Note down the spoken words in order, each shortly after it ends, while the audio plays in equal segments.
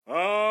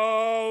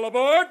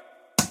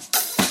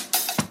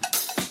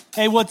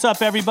Hey, what's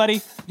up,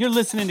 everybody? You're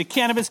listening to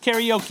Cannabis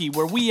Karaoke,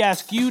 where we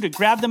ask you to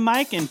grab the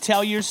mic and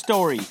tell your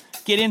story.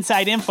 Get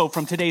inside info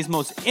from today's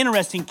most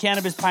interesting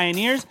cannabis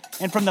pioneers,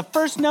 and from the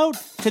first note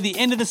to the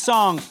end of the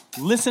song,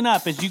 listen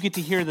up as you get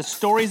to hear the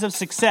stories of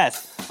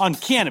success on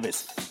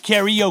Cannabis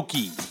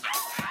Karaoke.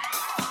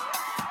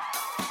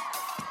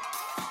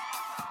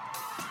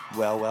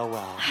 Well.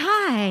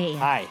 Hi.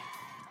 Hi.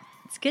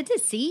 It's good to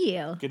see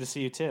you. Good to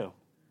see you, too.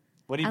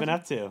 What have you been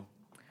up to?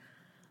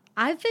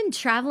 I've been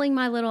traveling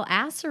my little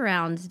ass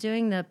around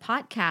doing the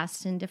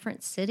podcast in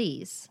different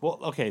cities. Well,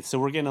 okay, so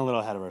we're getting a little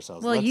ahead of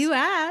ourselves. Well, you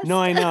asked. No,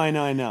 I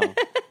know.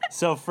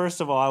 So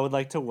first of all, I would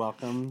like to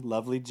welcome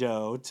lovely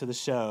Joe to the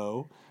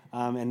show.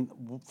 And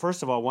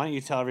first of all, why don't you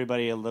tell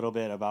everybody a little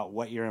bit about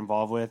what you're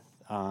involved with,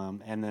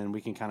 and then we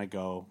can kind of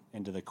go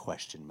into the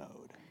question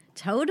mode.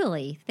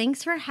 Totally.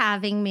 Thanks for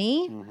having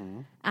me.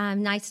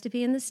 Nice to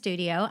be in the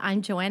studio.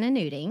 I'm Joanna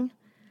Newting.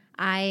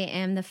 I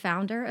am the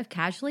founder of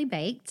Casually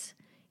Baked.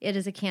 It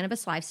is a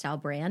cannabis lifestyle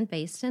brand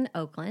based in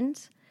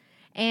Oakland,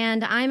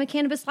 and I'm a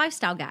cannabis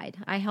lifestyle guide.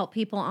 I help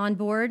people on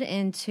board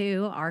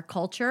into our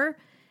culture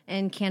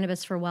and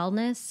cannabis for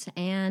wellness,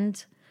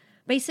 and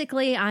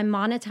basically I'm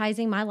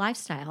monetizing my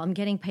lifestyle. I'm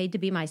getting paid to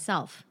be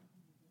myself.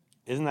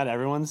 Isn't that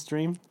everyone's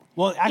dream?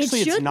 Well,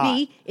 actually, it's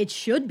not. It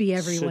should be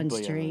everyone's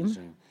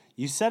dream.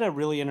 You said a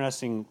really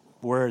interesting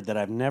word that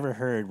I've never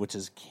heard, which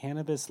is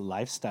cannabis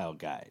lifestyle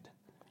guide.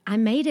 I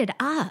made it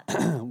up.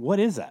 What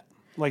is that?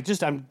 Like,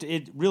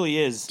 it really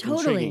is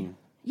intriguing.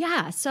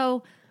 Yeah.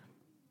 So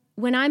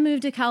when I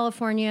moved to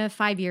California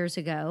 5 years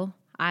ago,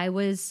 I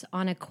was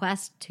on a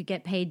quest to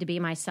get paid to be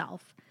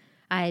myself.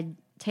 I had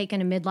taken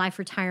a midlife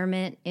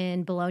retirement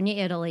in Bologna,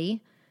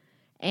 Italy,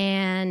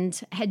 and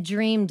had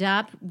dreamed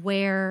up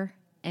where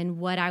and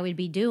what I would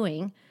be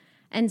doing.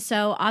 And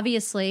so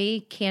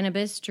obviously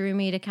cannabis drew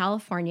me to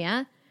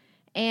California,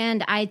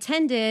 and I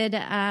attended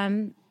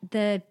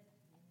the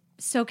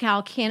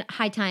SoCal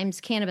High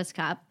Times Cannabis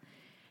Cup.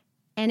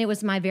 And it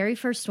was my very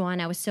first one.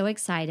 I was so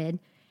excited.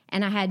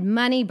 And I had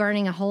money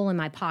burning a hole in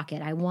my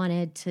pocket. I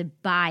wanted to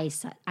buy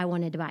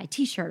a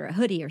t-shirt or a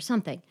hoodie or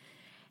something.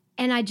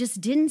 And I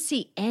just didn't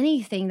see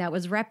anything that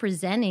was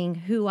representing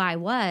who I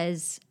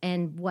was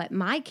and what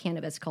my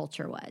cannabis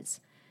culture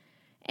was.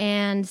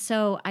 And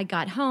so I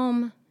got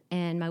home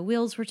and my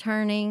wheels were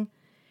turning.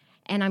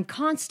 And I'm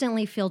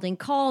constantly fielding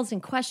calls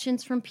and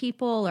questions from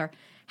people, or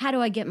how do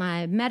I get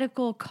my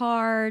medical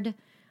card?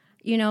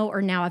 You know,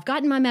 or now I've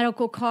gotten my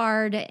medical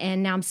card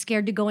and now I'm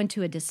scared to go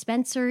into a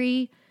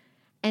dispensary.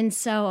 And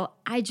so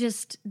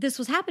this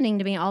was happening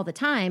to me all the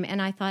time.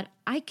 And I thought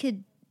I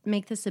could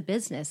make this a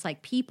business.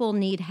 Like, people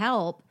need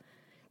help.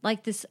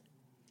 Like, this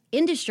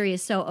industry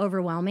is so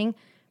overwhelming.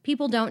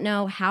 People don't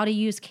know how to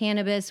use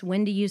cannabis,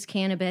 when to use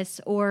cannabis,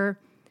 or,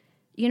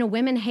 you know,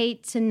 women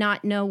hate to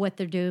not know what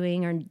they're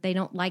doing, or they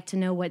don't like to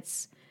know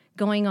what's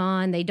going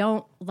on. They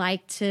don't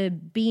like to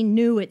be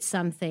new at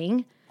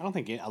something. I don't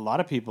think a lot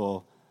of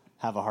people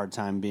have a hard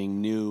time being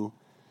new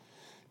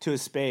to a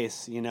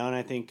space, you know, and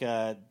I think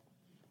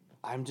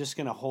I'm just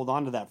going to hold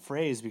on to that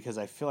phrase because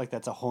I feel like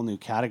that's a whole new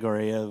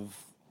category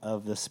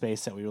of the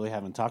space that we really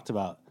haven't talked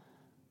about.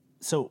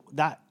 So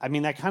that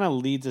kind of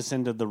leads us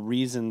into the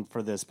reason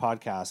for this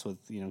podcast with,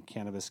 you know,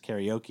 Cannabis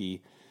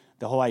Karaoke.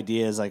 The whole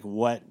idea is like,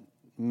 what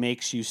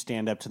makes you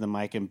stand up to the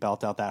mic and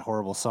belt out that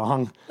horrible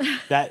song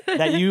that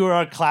you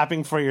are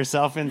clapping for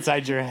yourself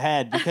inside your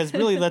head? Because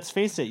really, let's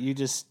face it, you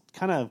just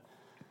kind of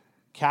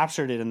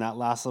captured it in that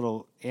last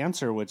little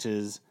answer, which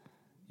is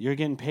you're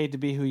getting paid to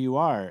be who you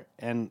are.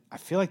 And I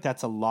feel like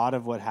that's a lot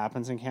of what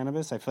happens in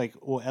cannabis. I feel like,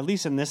 well, at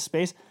least in this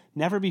space,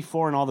 never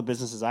before in all the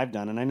businesses I've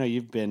done, and I know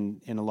you've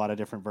been in a lot of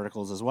different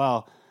verticals as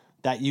well,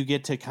 that you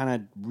get to kind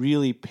of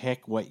really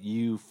pick what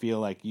you feel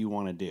like you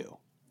want to do.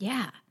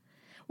 Yeah.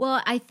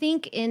 Well, I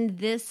think in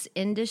this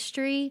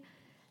industry,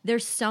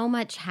 there's so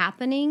much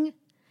happening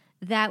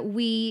that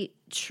we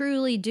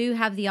truly do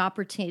have the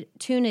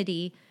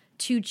opportunity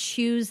to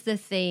choose the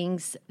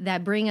things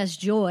that bring us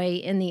joy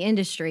in the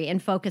industry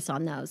and focus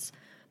on those.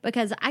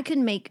 Because I could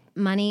make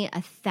money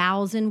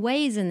 1,000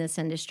 ways in this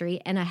industry,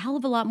 and a hell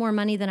of a lot more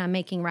money than I'm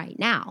making right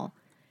now.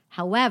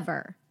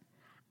 However,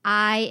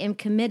 I am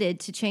committed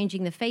to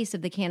changing the face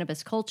of the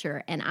cannabis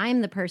culture, and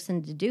I'm the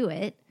person to do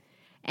it.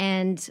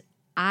 And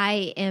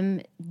I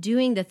am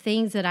doing the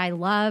things that I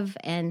love,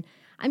 and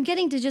I'm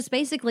getting to just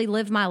basically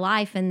live my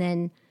life and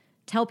then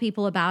tell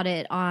people about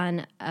it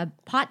on a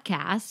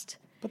podcast.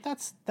 But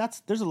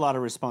there's a lot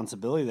of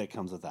responsibility that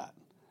comes with that.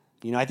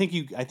 You know, I think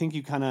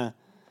you kind of,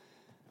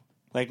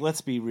 like,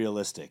 let's be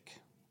realistic.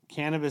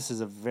 Cannabis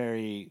is a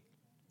very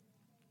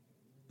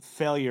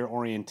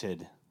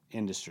failure-oriented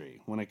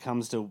industry when it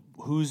comes to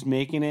who's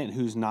making it,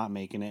 who's not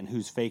making it, and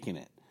who's faking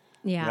it.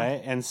 Yeah.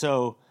 Right? And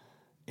so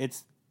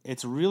it's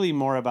really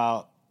more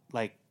about,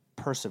 like,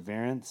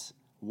 perseverance,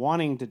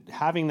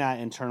 having that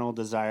internal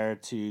desire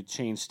to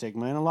change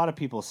stigma. And a lot of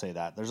people say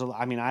that.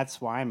 That's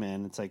why I'm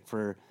in. It's like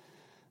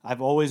I've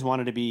always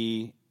wanted to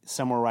be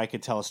somewhere where I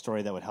could tell a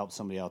story that would help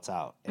somebody else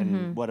out.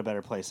 And what a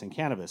better place than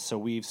cannabis. So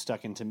we've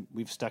stuck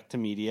to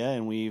media,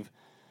 and we've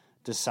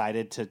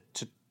decided to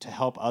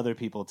help other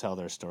people tell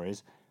their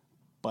stories,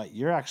 but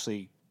you're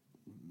actually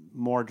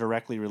more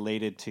directly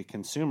related to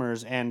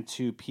consumers and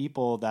to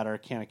people that are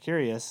kind of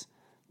curious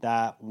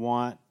that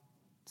want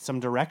some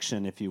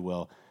direction, if you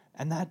will.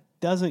 And that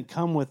doesn't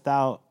come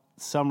without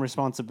some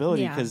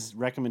responsibility because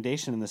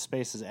recommendation in the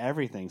space is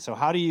everything. So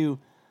how do you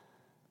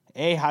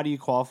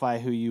qualify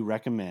who you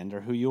recommend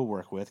or who you'll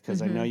work with?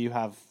 Because I know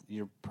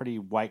you're pretty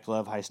white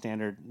glove, high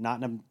standard,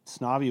 not in a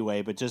snobby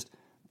way, but just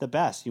the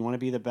best. You want to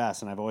be the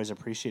best. And I've always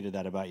appreciated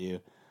that about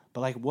you.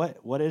 But like,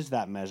 what is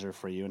that measure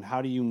for you? And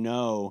how do you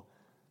know?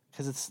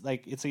 Because it's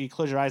like you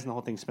close your eyes and the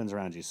whole thing spins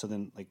around you. So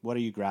then, like, what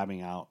are you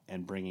grabbing out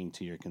and bringing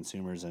to your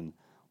consumers, and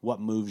what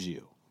moves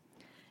you?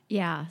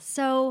 Yeah.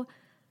 So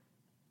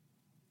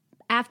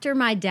after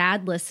my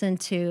dad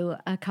listened to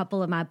a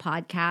couple of my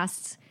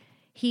podcasts,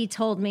 he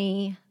told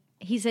me,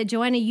 he said,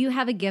 Joanna, you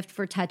have a gift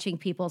for touching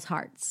people's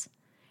hearts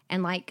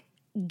and like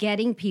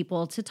getting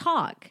people to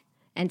talk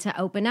and to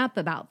open up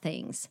about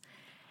things.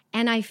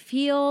 And I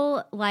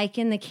feel like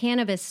in the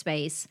cannabis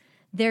space,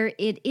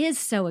 it is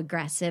so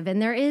aggressive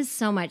and there is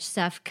so much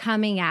stuff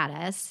coming at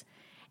us.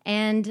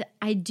 And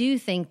I do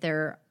think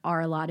there are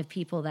a lot of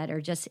people that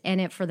are just in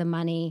it for the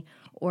money,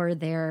 or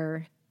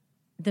they're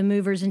the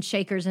movers and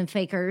shakers and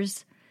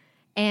fakers.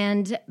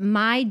 And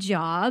my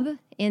job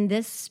in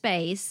this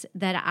space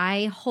that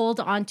I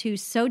hold onto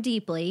so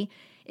deeply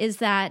is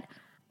that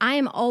I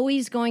am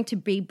always going to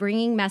be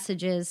bringing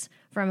messages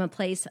from a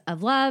place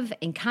of love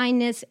and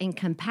kindness and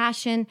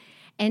compassion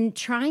and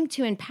trying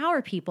to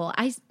empower people.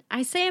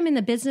 I say I'm in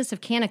the business of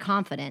can of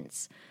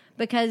confidence,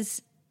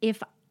 because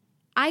if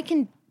I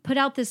can put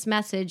out this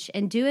message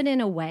and do it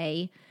in a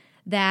way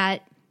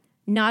that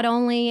not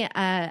only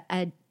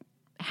a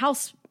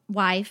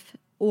housewife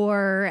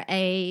or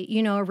a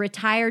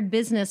retired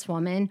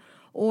businesswoman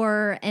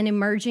or an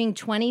emerging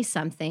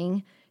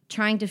 20-something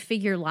trying to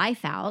figure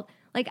life out,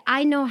 like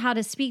I know how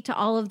to speak to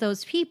all of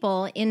those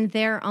people in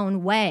their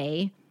own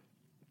way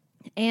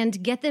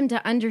and get them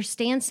to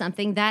understand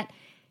something that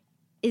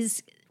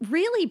is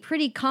really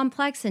pretty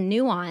complex and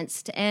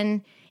nuanced.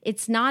 And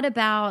it's not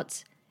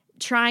about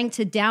trying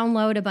to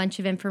download a bunch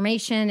of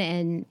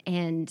information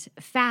and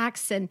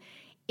facts. And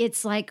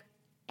it's like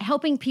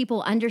helping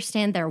people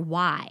understand their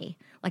why.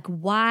 Like,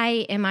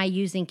 why am I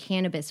using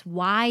cannabis?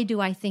 Why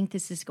do I think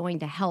this is going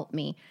to help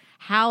me?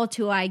 How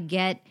do I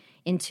get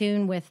in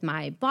tune with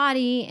my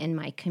body and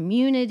my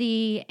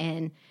community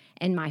and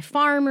my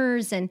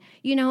farmers? And,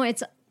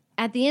 it's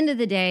at the end of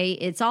the day,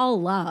 it's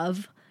all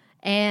love.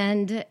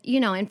 And,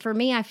 and for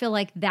me, I feel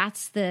like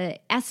that's the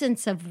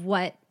essence of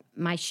what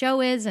my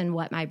show is and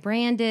what my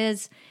brand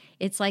is.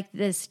 It's like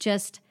this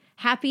just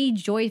happy,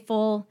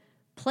 joyful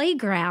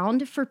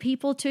playground for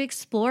people to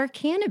explore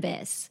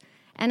cannabis.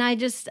 And I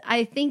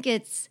think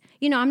it's,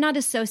 I'm not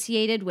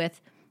associated with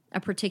a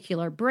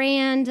particular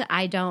brand.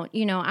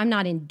 I'm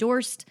not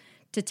endorsed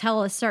to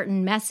tell a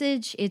certain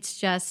message. It's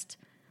just,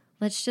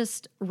 let's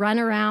just run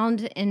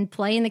around and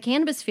play in the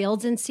cannabis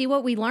fields and see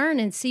what we learn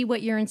and see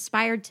what you're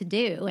inspired to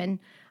do. And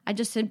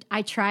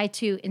I try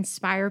to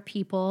inspire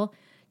people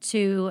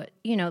to,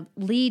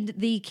 lead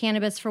the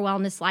cannabis for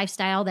wellness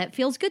lifestyle that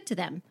feels good to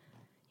them,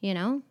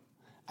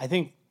 I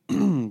think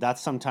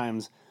that's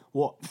sometimes,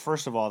 well,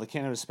 first of all, the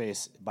cannabis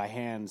space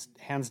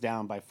hands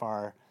down by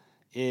far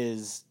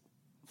is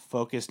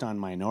focused on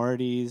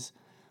minorities,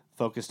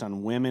 focused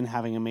on women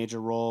having a major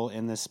role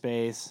in this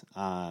space,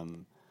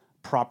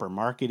 proper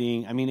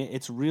marketing. I mean,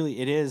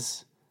 it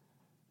is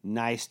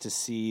nice to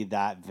see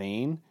that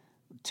vein.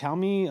 Tell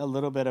me a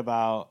little bit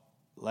about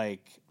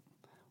like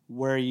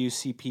where you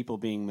see people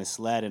being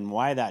misled and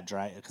why that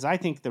drive. Because I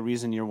think the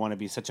reason you want to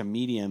be such a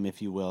medium,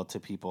 if you will, to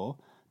people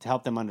to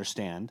help them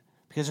understand,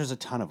 because there's a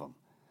ton of them.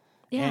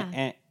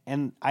 Yeah.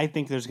 And I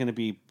think there's going to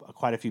be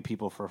quite a few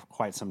people for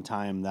quite some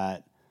time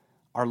that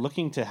are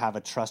looking to have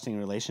a trusting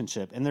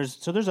relationship. And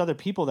there's other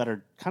people that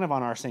are kind of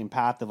on our same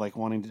path of like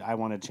I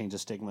want to change the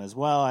stigma as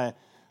well. A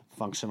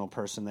functional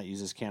person that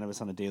uses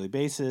cannabis on a daily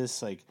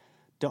basis. Like,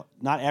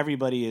 not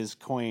everybody is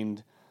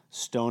coined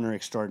stoner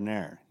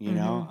extraordinaire, you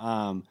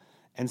know?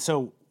 And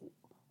so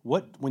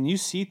when you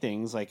see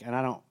things like,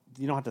 and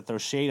you don't have to throw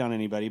shade on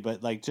anybody,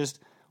 but like just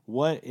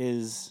why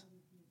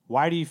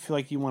do you feel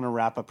like you want to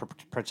wrap a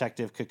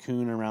protective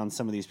cocoon around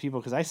some of these people?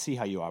 Because I see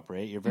how you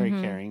operate. You're very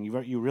caring.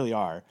 You really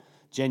are,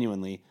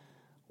 genuinely.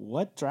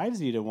 What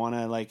drives you to want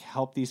to like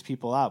help these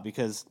people out?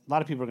 Because a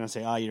lot of people are going to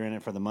say, "Oh, you're in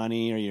it for the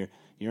money, or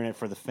you're in it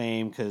for the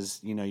fame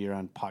because you're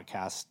on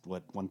podcast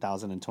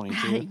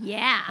 1022."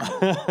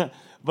 Yeah.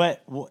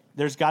 But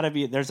there's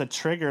a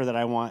trigger that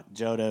I want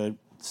Joe to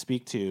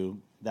speak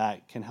to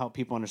that can help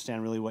people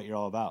understand really what you're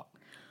all about.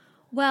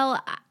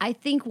 Well, I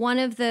think one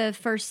of the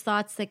first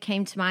thoughts that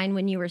came to mind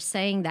when you were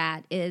saying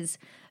that is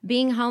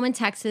being home in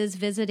Texas,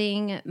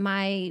 visiting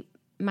my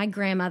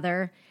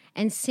grandmother,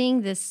 and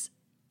seeing this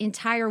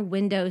entire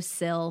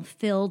windowsill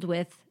filled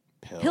with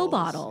pill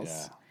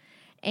bottles.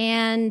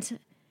 Yeah.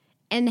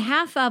 And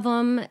half of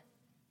them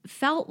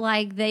felt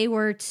like they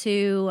were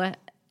to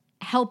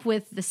help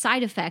with the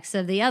side effects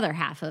of the other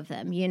half of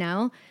them, you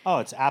know? Oh,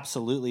 it's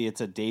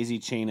a daisy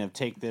chain of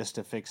take this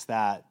to fix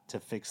that, to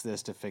fix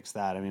this, to fix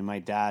that. I mean, my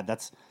dad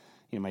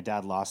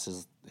lost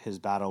his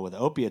battle with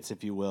opiates,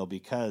 if you will,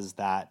 because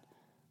that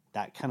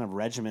kind of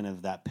regimen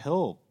of that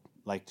pill,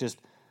 like just,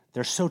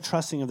 they're so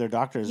trusting of their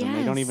doctors and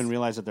they don't even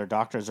realize that their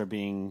doctors are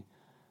being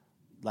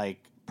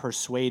like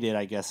persuaded,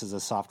 I guess is a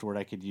soft word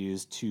I could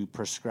use, to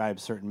prescribe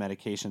certain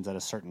medications at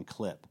a certain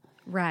clip.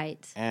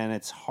 Right. And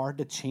it's hard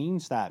to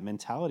change that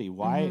mentality.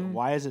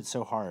 Why is it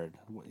so hard?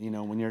 You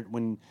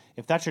know,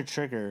 if that's your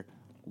trigger,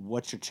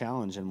 what's your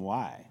challenge and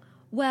why?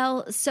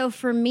 Well, so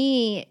for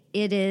me,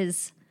 it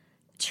is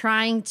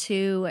trying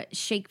to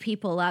shake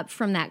people up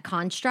from that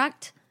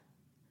construct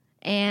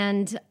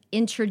and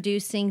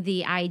introducing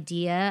the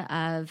idea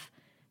of,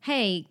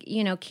 hey,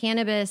 you know,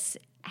 cannabis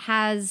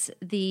has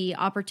the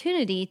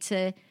opportunity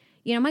to,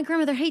 you know, my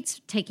grandmother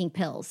hates taking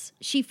pills.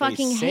 She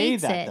fucking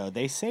hates it. Though.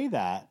 They say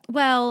that.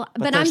 Well,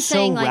 but they're I'm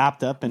saying, so like,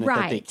 wrapped up in it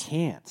that they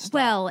can't stop.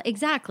 Well,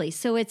 exactly.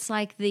 So it's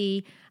like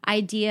the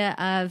idea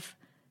of,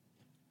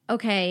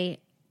 okay,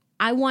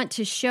 I want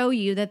to show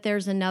you that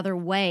there's another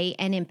way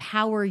and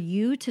empower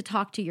you to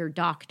talk to your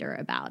doctor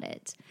about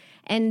it.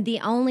 And the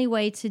only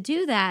way to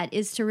do that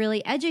is to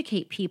really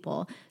educate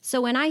people.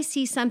 So when I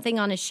see something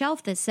on a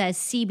shelf that says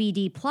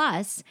CBD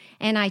plus,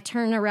 and I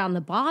turn around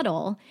the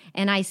bottle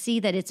and I see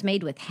that it's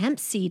made with hemp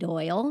seed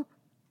oil,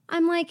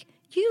 I'm like,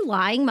 you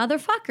lying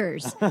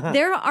motherfuckers.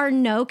 There are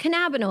no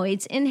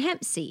cannabinoids in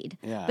hemp seed,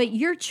 but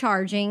you're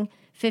charging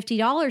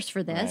 $50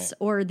 for this,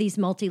 or these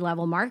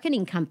multi-level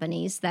marketing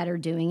companies that are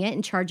doing it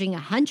and charging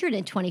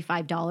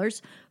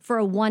 $125 for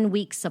a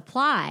 1-week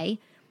supply.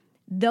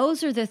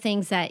 Those are the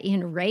things that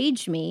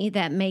enrage me,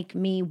 that make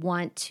me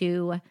want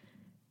to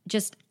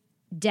just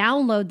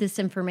download this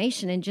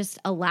information and just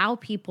allow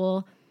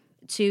people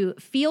to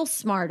feel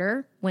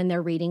smarter when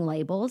they're reading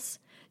labels,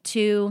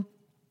 to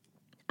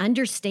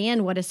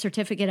understand what a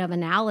certificate of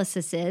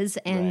analysis is.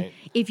 And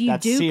if you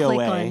That's do COA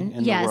click on,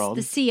 in the world.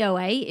 the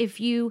COA, if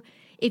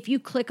you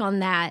click on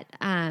that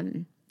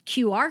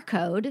QR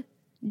code,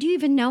 do you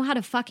even know how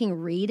to fucking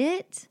read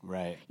it?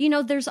 Right. You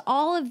know, there's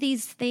all of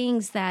these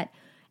things that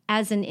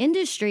as an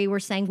industry, we're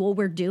saying, well,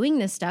 we're doing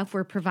this stuff,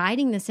 we're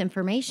providing this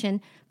information,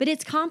 but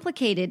it's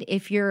complicated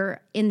if you're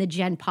in the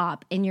Gen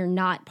Pop and you're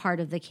not part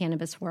of the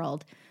cannabis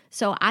world.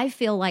 So I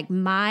feel like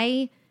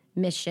my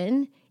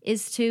mission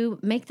is to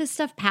make this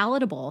stuff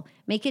palatable,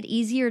 make it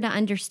easier to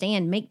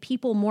understand, make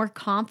people more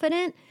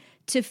confident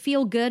to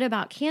feel good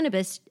about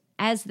cannabis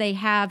as they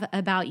have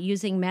about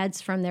using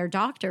meds from their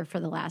doctor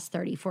for the last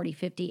 30, 40,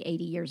 50,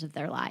 80 years of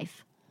their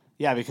life.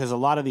 Yeah, because a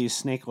lot of these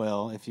snake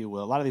oil, if you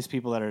will, a lot of these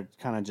people that are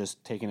kind of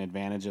just taking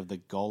advantage of the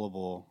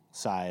gullible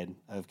side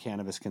of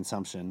cannabis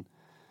consumption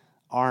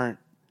aren't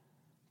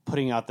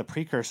putting out the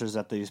precursors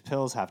that these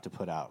pills have to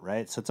put out,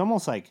 right? So it's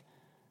almost like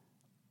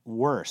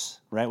worse,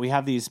 right? We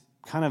have these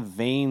kind of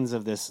veins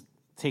of this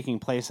taking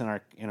place in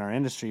our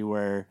industry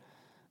where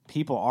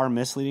people are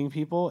misleading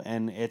people,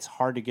 and it's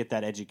hard to get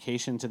that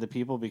education to the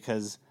people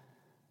because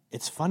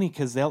it's funny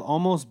because they'll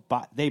almost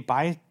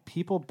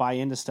people buy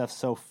into stuff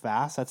so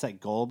fast. That's that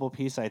gullible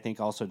piece I think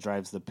also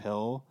drives the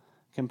pill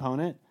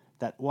component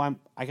that, well,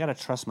 I got to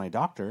trust my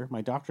doctor.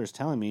 My doctor is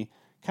telling me.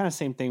 Kind of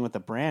same thing with the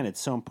brand. It's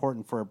so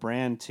important for a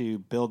brand to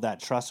build that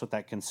trust with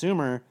that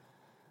consumer,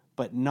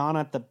 but not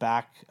at the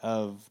back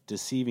of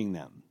deceiving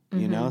them,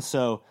 you know?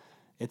 So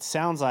it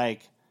sounds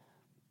like,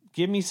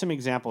 give me some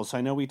examples. So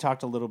I know we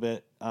talked a little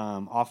bit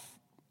off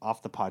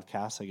the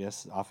podcast, I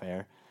guess, off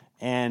air,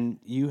 and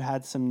you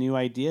had some new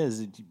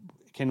ideas.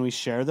 Can we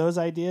share those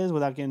ideas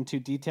without getting too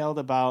detailed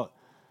about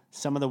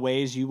some of the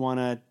ways you want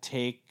to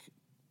take,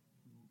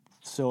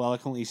 so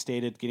eloquently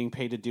stated, getting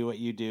paid to do what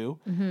you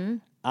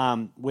do,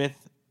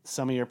 with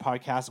some of your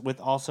podcasts, with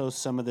also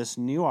some of this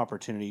new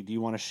opportunity? Do you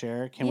want to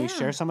share? Can we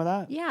share some of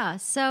that? Yeah.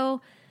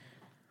 So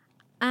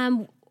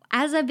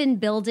as I've been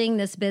building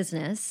this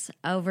business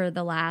over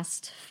the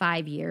last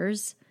 5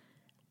 years,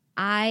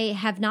 I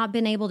have not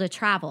been able to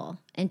travel,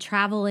 and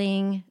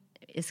traveling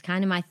is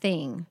kind of my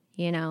thing,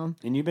 you know.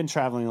 And you've been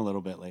traveling a little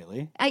bit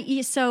lately.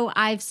 So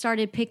I've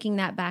started picking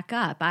that back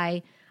up.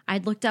 I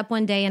looked up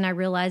one day and I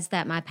realized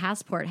that my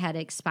passport had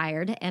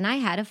expired, and I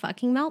had a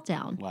fucking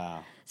meltdown.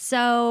 Wow.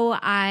 So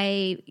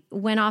I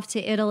went off to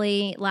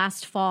Italy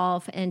last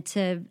fall and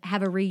to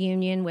have a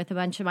reunion with a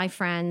bunch of my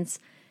friends.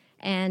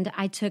 And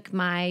I took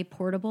my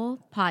portable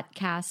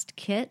podcast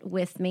kit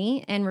with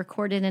me and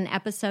recorded an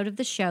episode of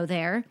the show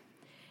there.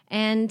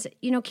 And,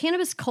 you know,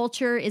 cannabis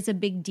culture is a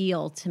big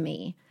deal to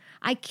me.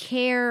 I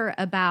care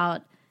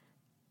about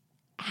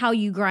how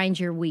you grind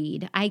your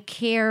weed. I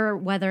care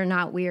whether or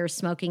not we are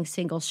smoking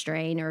single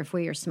strain or if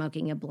we are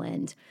smoking a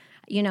blend.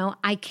 You know,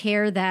 I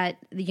care that,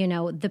 you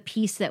know, the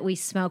piece that we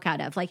smoke out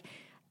of, like,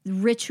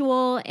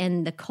 ritual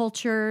and the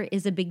culture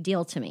is a big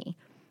deal to me.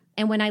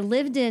 And when I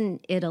lived in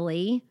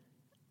Italy,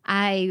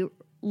 I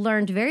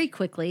learned very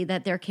quickly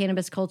that their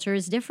cannabis culture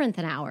is different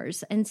than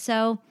ours. And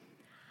so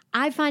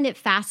I find it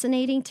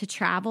fascinating to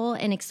travel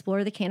and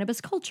explore the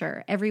cannabis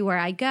culture everywhere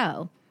I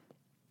go.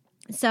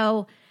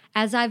 So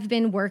as I've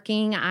been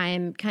working,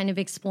 I'm kind of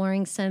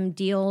exploring some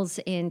deals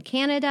in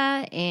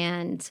Canada.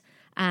 And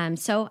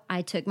so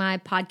I took my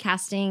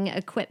podcasting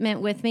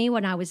equipment with me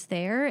when I was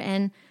there.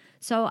 And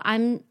so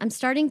I'm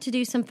starting to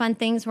do some fun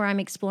things where I'm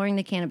exploring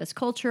the cannabis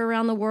culture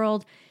around the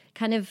world,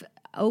 kind of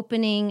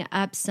opening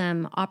up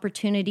some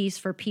opportunities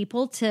for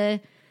people to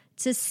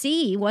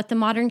see what the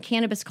modern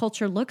cannabis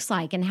culture looks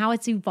like and how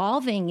it's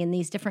evolving in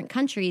these different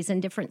countries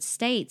and different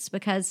states.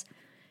 Because,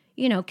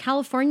 you know,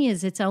 California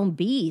is its own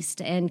beast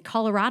and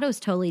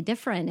Colorado's totally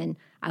different. And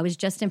I was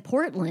just in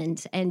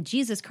Portland, and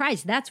Jesus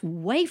Christ, that's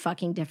way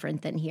fucking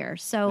different than here.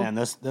 So, man,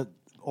 the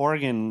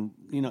Oregon,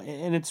 you know,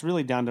 and it's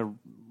really down to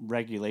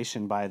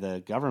regulation by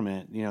the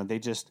government. You know,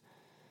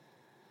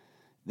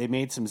 they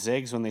made some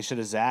zigs when they should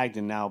have zagged,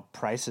 and now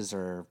prices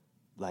are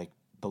like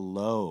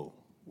below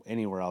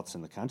anywhere else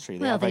in the country.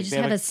 They just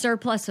have a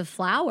surplus of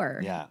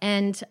flower. Yeah.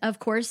 And of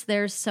course,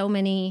 there's so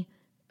many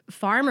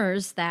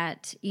farmers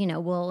that, you know,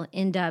 will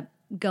end up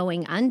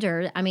going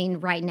under. I mean,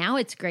 right now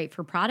it's great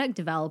for product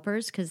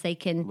developers because they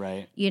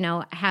can, you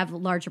know, have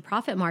larger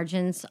profit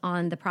margins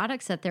on the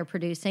products that they're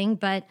producing.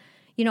 But,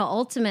 you know,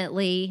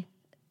 ultimately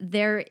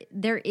there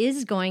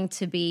is going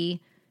to be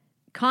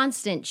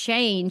constant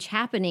change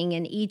happening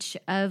in each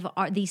of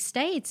these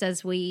states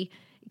as we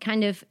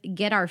kind of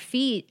get our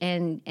feet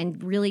and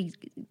really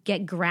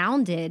get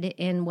grounded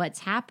in what's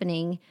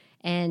happening.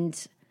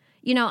 And,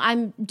 you know,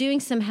 I'm doing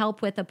some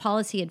help with a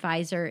policy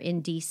advisor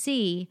in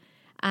DC.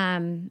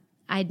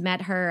 I'd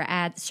met her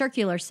at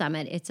Circular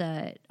Summit. It's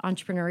a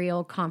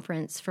entrepreneurial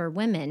conference for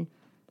women.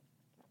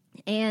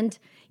 And,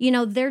 you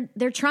know,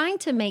 they're trying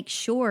to make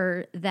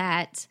sure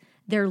that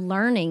they're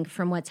learning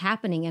from what's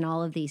happening in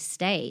all of these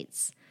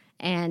states,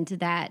 and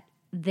that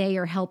they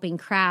are helping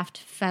craft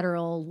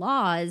federal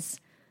laws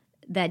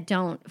that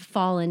don't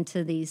fall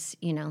into these,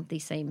 you know,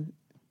 these same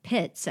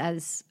pits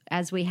as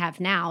we have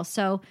now.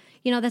 So,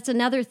 you know, that's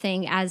another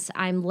thing as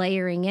I'm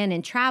layering in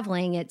and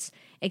traveling, it's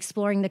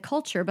exploring the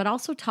culture, but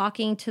also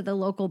talking to the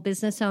local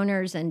business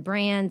owners and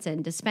brands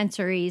and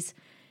dispensaries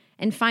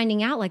and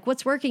finding out like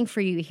what's working for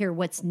you here,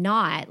 what's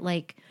not.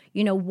 Like,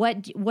 you know,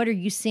 what are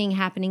you seeing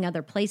happening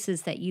other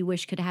places that you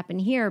wish could happen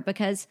here?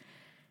 Because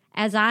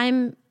as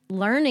I'm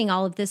learning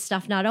all of this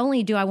stuff, not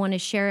only do I want to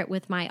share it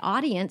with my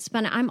audience,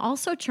 but I'm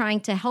also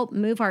trying to help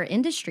move our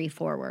industry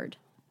forward.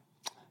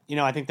 You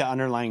know, I think the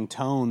underlying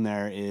tone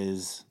there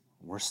is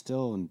we're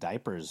still in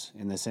diapers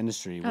in this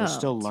industry. We're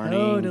still learning.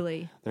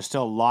 Totally. There's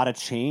still a lot of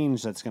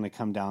change that's going to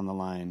come down the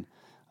line.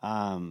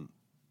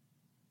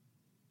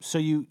 So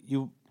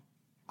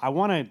I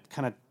want to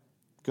kind of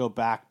go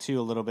back to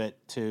a little bit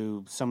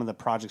to some of the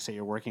projects that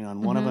you're working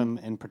on. One of them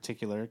in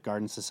particular,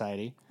 Garden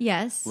Society.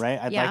 Yes. Right?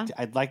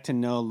 I'd like to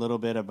know a little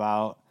bit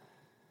about,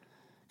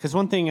 because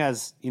one thing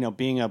as, you know,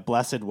 being a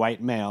blessed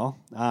white male,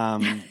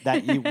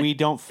 we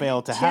don't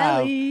fail to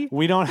have,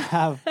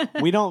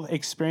 we don't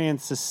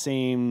experience the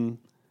same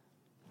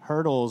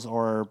hurdles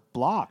or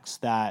blocks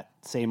that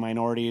say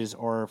minorities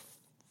or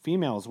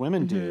females,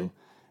 women do.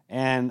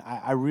 And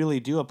I really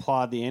do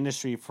applaud the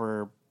industry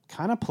for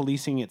kind of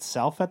policing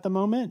itself at the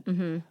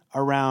moment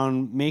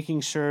around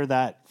making sure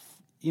that,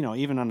 you know,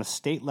 even on a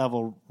state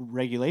level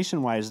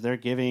regulation wise, they're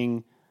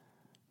giving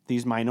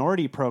these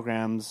minority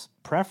programs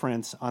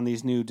preference on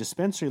these new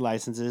dispensary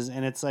licenses.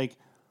 And it's like,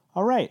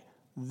 all right,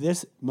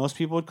 most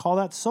people would call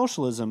that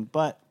socialism,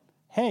 but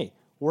hey,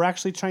 we're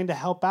actually trying to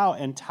help out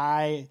and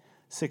tie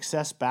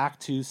success back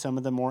to some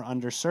of the more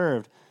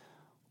underserved.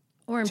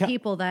 Or in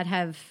people that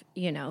have,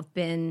 you know,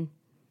 been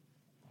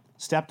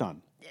stepped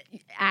on.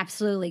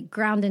 Absolutely.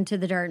 Ground into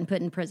the dirt and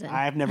put in prison.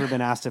 I've never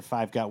been asked if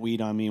I've got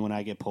weed on me when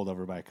I get pulled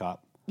over by a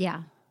cop.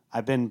 Yeah.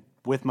 I've been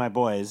with my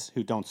boys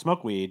who don't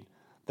smoke weed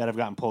that have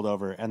gotten pulled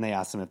over, and they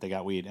ask them if they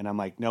got weed. And I'm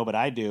like, no, but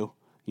I do,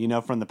 you know,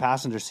 from the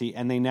passenger seat.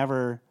 And they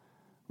never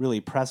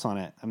really press on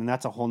it. I mean,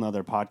 that's a whole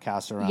nother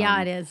podcast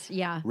around it is.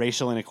 Yeah.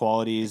 Racial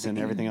inequalities and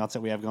everything else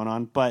that we have going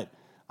on. But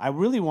I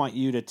really want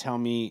you to tell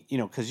me, you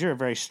know, because you're a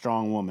very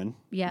strong woman.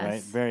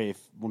 Yes. Right?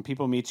 When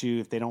people meet you,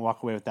 if they don't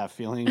walk away with that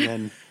feeling,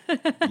 then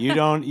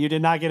you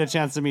did not get a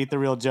chance to meet the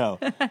real Joe.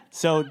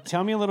 So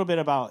tell me a little bit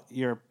about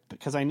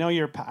because I know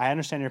I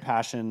understand your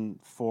passion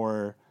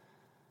for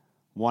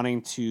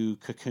wanting to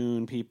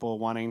cocoon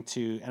people,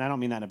 and I don't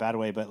mean that in a bad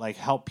way, but like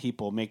help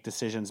people make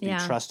decisions, be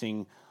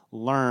trusting,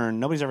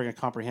 learn. Nobody's ever going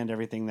to comprehend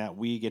everything that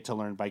we get to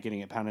learn by getting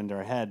it pounded into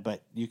our head,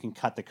 but you can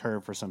cut the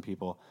curve for some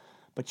people.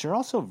 But you're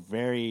also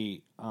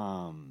very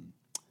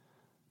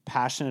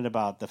passionate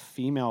about the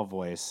female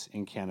voice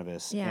in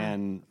cannabis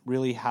and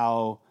really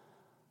how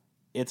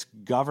it's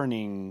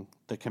governing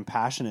the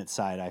compassionate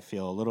side, I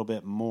feel, a little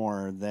bit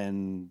more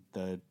than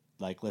the,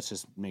 like, let's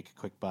just make a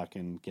quick buck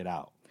and get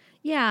out.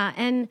 Yeah,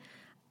 and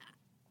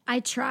I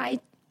try,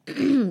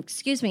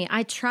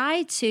 I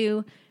try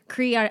to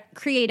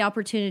create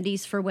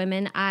opportunities for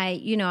women.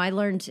 I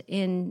learned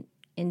in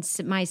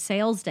my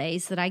sales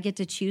days that I get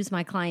to choose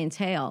my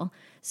clientele.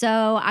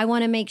 So I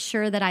want to make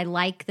sure that I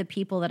like the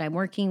people that I'm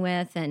working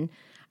with. And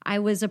I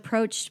was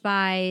approached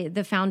by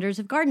the founders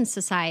of Garden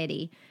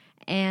Society,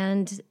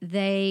 and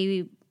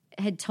they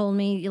had told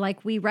me,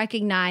 like, we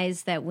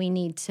recognize that we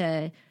need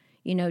to,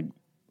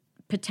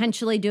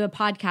 potentially do a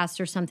podcast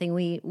or something.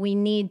 We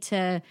need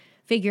to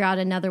figure out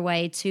another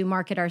way to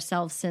market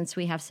ourselves since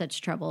we have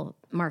such trouble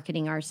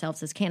marketing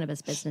ourselves as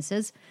cannabis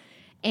businesses.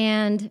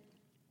 And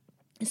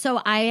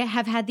so I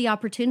have had the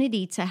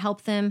opportunity to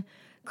help them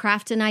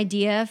craft an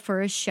idea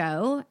for a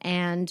show.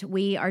 And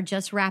we are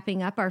just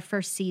wrapping up our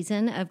first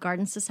season of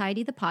Garden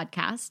Society, the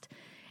podcast.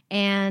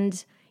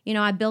 And,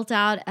 I built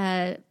out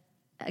a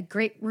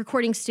great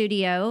recording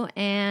studio,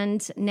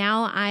 and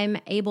now I'm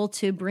able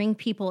to bring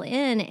people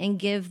in and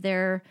give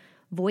their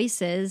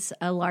voices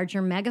a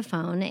larger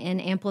megaphone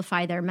and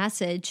amplify their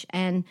message.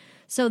 And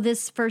so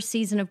this first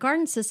season of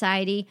Garden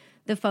Society,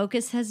 the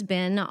focus has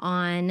been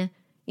on,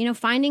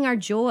 finding our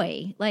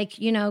joy. Like,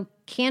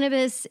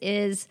 cannabis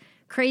is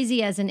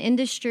crazy as an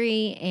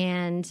industry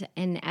and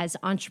as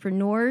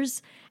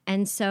entrepreneurs.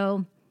 And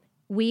so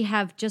we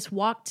have just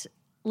walked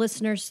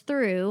listeners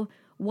through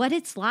what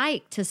it's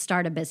like to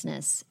start a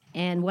business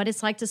and what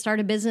it's like to start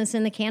a business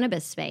in the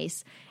cannabis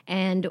space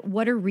and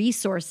what are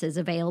resources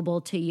available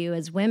to you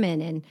as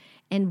women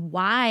and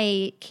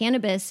why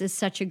cannabis is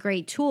such a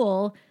great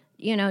tool,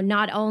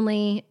 not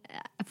only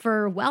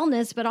for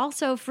wellness, but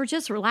also for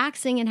just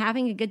relaxing and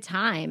having a good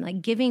time,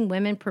 like giving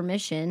women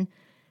permission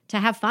to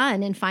have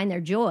fun and find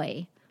their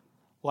joy.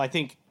 Well, I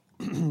think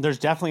there's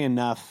definitely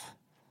enough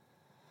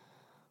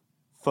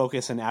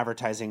focus and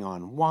advertising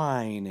on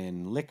wine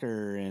and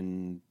liquor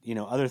and,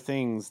 other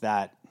things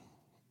that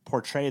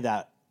portray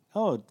that,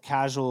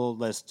 casual,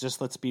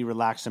 let's be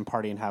relaxed and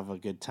party and have a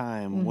good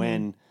time. Mm-hmm.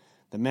 When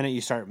the minute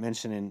you start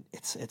mentioning,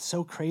 it's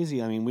so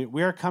crazy. I mean,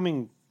 we are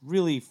coming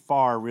really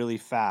far, really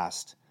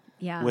fast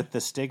with the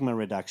stigma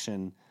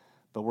reduction,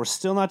 but we're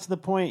still not to the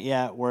point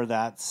yet where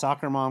that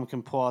soccer mom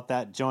can pull out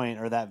that joint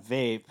or that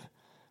vape.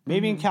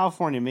 Maybe in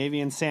California, maybe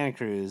in Santa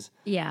Cruz.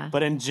 Yeah.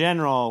 But in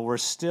general, we're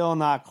still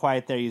not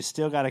quite there. You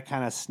still got to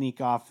kind of sneak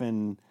off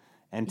and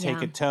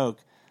take a toke.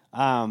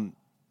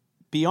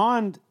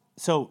 Beyond,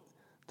 so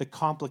the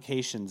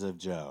complications of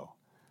Joe.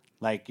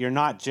 Like, you're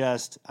not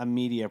just a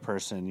media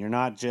person. You're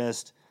not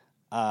just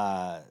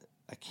a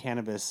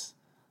cannabis,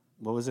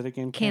 what was it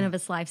again?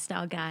 Cannabis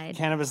lifestyle guide.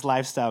 Cannabis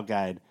lifestyle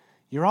guide.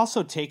 You're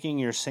also taking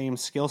your same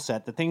skill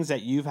set, the things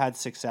that you've had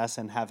success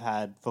and have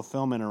had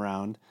fulfillment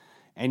around,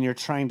 and you're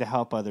trying to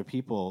help other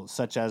people,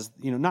 such as,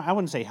 I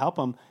wouldn't say help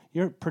them,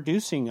 you're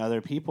producing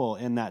other people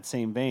in that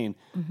same vein.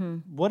 Mm-hmm.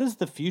 What does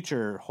the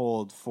future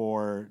hold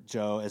for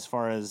Joe as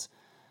far as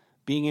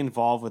being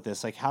involved with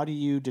this? Like, how do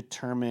you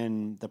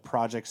determine the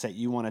projects that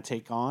you want to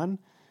take on,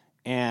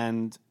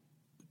 and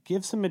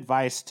give some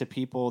advice to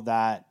people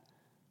to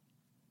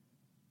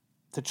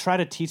try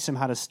to teach them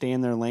how to stay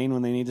in their lane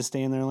when they need to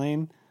stay in their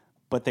lane,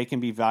 but they can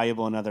be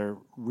valuable in other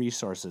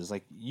resources.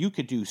 Like, you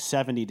could do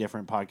 70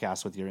 different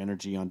podcasts with your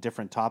energy on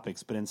different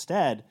topics, but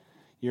instead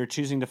you're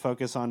choosing to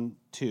focus on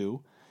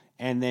 2,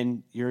 and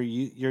then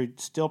you're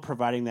still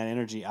providing that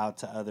energy out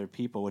to other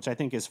people, which I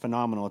think is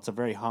phenomenal. It's a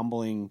very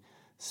humbling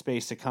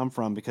space to come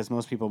from because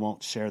most people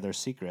won't share their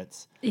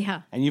secrets.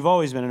 Yeah. And you've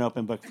always been an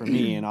open book for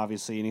me, and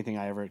obviously anything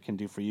I ever can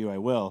do for you, I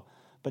will.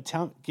 But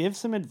give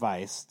some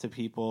advice to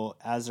people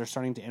as they're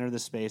starting to enter the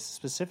space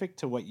specific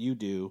to what you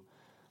do,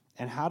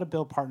 and how to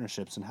build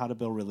partnerships and how to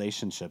build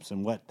relationships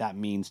and what that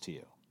means to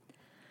you.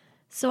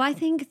 So I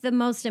think the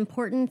most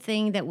important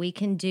thing that we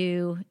can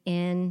do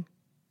in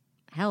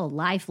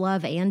life,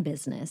 love, and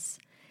business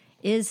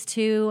is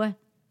to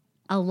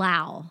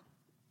allow,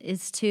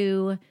 is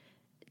to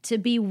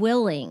be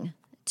willing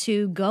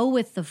to go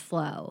with the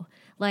flow.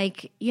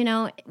 Like,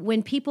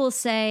 when people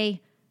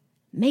say,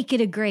 make it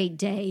a great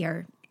day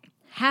or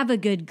have a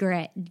good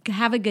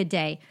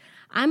day,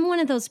 I'm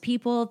one of those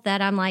people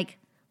that I'm like,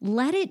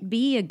 let it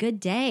be a good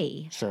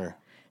day. Sure.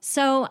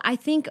 So I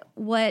think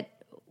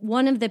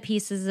one of the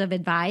pieces of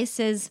advice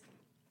is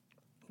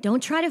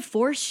don't try to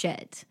force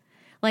shit.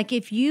 Like,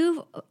 if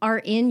you are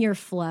in your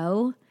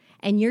flow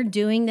and you're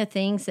doing the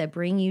things that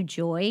bring you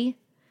joy,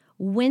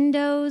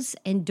 windows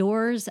and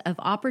doors of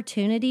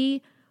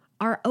opportunity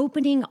are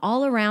opening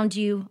all around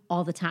you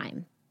all the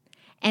time.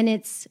 And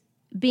it's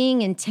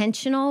being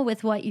intentional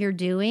with what you're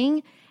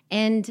doing.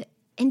 And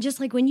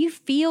just like when you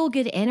feel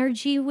good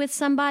energy with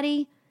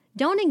somebody,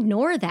 don't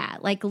ignore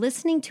that. Like,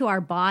 listening to our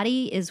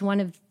body is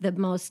one of the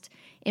most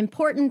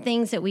important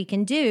things that we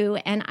can do.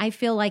 And I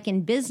feel like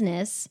in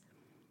business,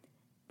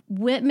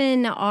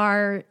 women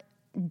are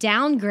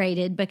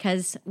downgraded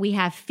because we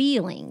have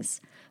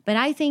feelings. But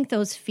I think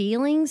those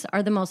feelings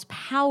are the most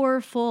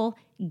powerful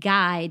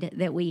guide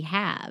that we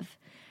have.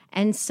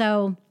 And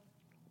so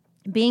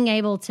being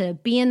able to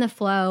be in the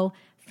flow,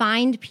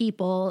 find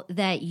people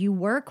that you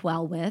work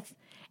well with,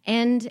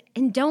 and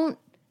don't,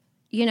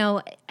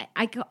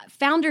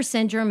 founder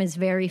syndrome is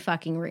very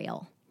fucking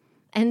real.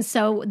 And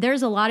so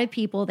there's a lot of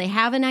people, they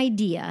have an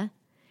idea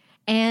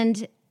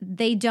and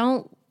they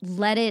don't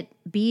let it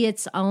be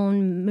its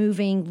own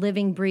moving,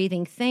 living,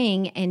 breathing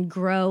thing and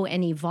grow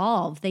and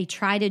evolve. They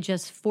try to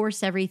just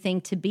force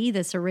everything to be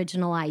this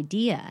original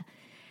idea.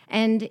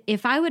 And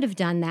if I would have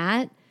done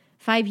that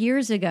 5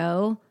 years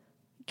ago,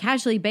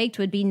 Casually Baked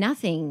would be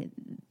nothing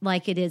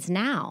like it is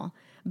now.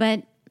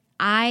 But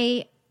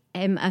I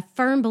am a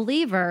firm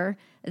believer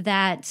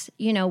that,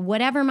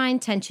 whatever my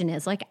intention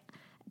is, like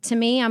to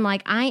me, I'm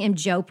like, I am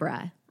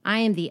Jopra. I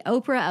am the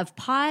Oprah of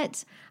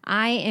pot.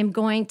 I am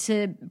going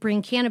to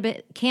bring can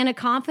of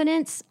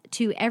confidence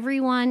to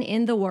everyone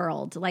in the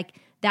world. Like,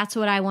 that's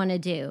what I want to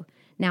do.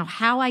 Now,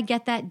 how I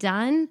get that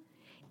done,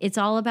 it's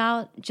all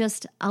about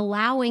just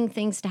allowing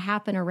things to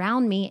happen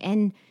around me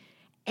and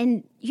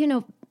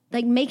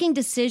like making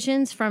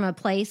decisions from a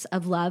place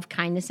of love,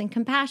 kindness, and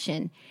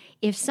compassion.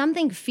 If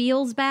something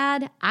feels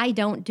bad, I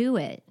don't do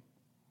it.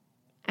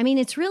 I mean,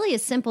 it's really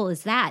as simple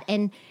as that.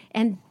 And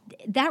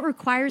that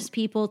requires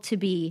people to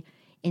be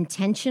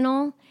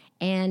intentional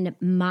and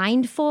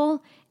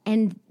mindful.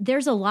 And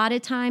there's a lot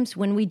of times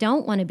when we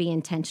don't want to be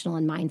intentional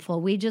and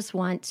mindful. We just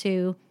want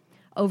to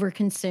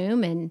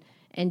overconsume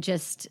and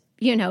just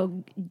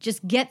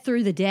get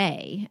through the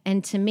day.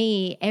 And to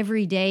me,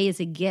 every day is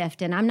a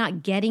gift, and I'm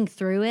not getting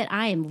through it.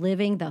 I am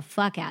living the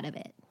fuck out of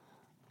it.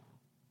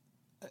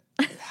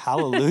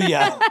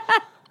 Hallelujah.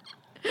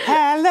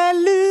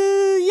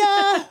 Hallelujah.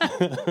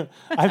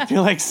 I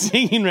feel like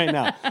singing right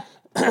now.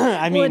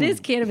 I mean, well, it is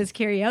cannabis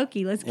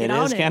karaoke. Let's get on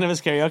it. It is cannabis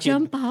karaoke.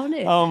 Jump on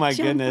it. Oh my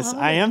goodness.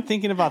 I am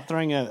thinking about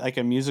throwing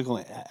a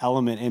musical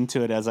element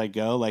into it as I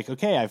go. Like,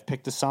 okay, I've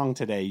picked a song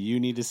today. You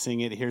need to sing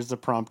it. Here's the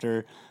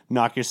prompter.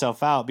 Knock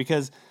yourself out.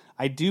 Because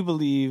I do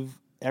believe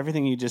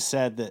everything you just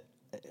said that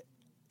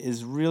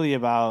is really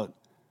about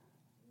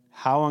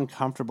how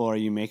uncomfortable are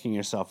you making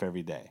yourself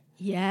every day?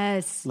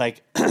 Yes.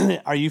 Like,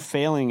 are you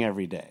failing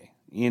every day?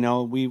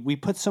 We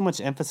put so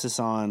much emphasis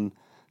on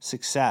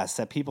success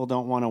that people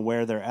don't want to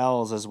wear their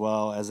L's as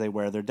well as they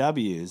wear their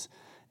W's.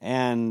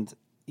 And,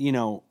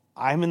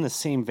 I'm in the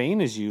same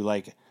vein as you.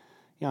 Like,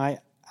 I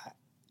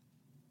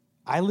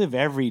live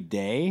every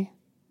day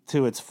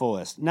to its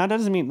fullest. Now, that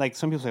doesn't mean, like,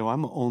 some people say, well,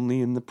 I'm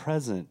only in the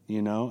present,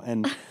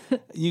 and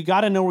you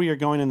got to know where you're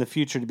going in the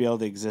future to be able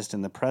to exist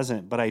in the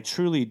present. But I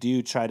truly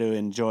do try to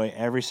enjoy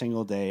every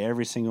single day,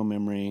 every single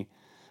memory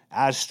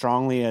as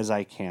strongly as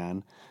I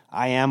can.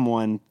 I am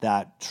one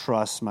that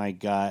trusts my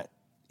gut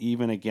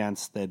even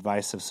against the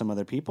advice of some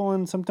other people.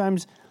 And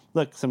sometimes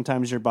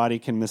your body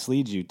can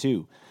mislead you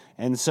too.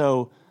 And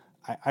so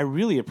I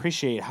really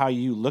appreciate how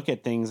you look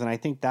at things. And I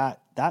think that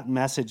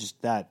message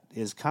that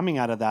is coming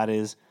out of that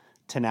is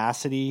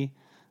tenacity,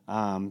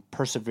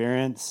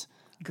 perseverance,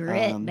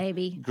 grit,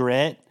 baby.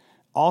 Grit.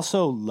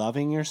 Also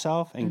loving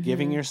yourself and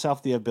giving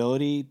yourself the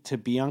ability to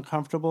be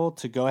uncomfortable,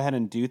 to go ahead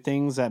and do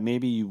things that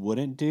maybe you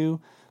wouldn't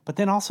do, but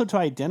then also to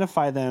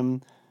identify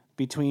them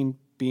between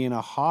being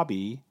a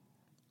hobby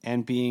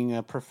and being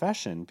a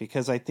profession.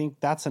 Because I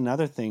think that's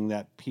another thing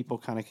that people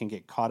kind of can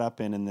get caught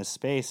up in this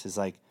space is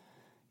like,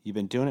 you've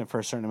been doing it for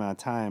a certain amount of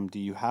time. Do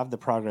you have the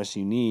progress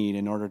you need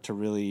in order to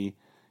really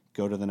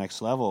go to the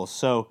next level?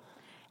 So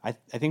I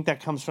think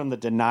that comes from the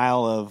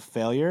denial of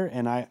failure.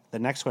 And the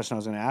next question I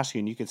was going to ask you,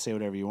 and you could say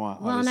whatever you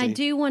want. Well, obviously. And I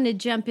do want to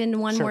jump in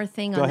one more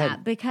thing on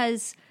that,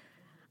 because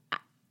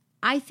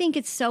I think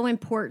it's so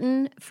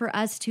important for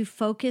us to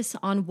focus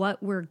on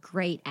what we're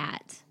great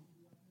at.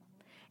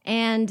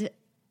 And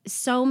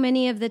so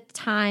many of the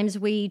times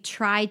we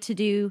try to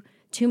do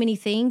too many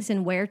things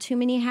and wear too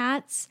many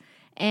hats,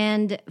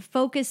 and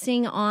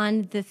focusing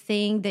on the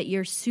thing that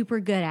you're super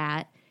good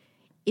at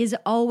is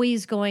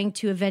always going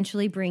to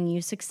eventually bring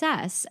you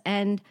success.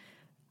 And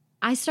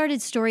I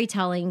started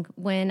storytelling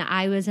when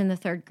I was in the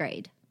 3rd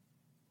grade.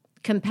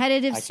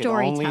 Competitive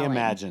storytelling. I can only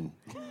imagine.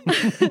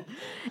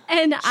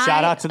 And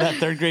Shout out to that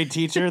 3rd grade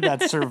teacher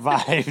that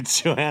survived,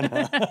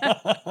 Joanna.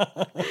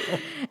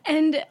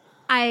 And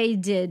I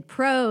did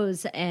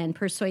prose and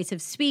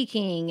persuasive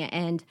speaking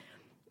and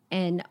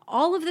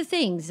all of the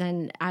things.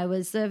 And I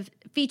was the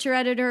feature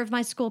editor of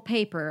my school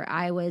paper.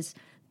 I was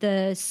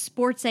the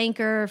sports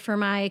anchor for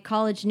my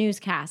college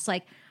newscast.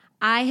 Like,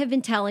 I have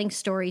been telling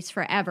stories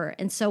forever.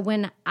 And so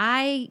when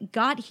I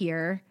got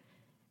here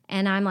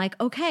and I'm like,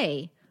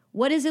 okay,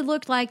 what does it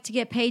look like to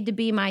get paid to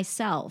be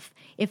myself?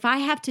 If I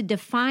have to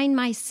define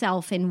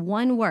myself in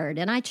one word,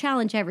 and I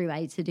challenge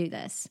everybody to do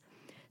this.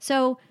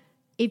 So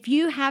if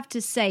you have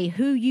to say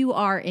who you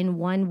are in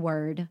one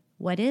word,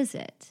 what is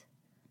it?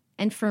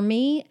 And for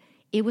me,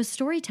 it was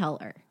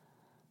storyteller.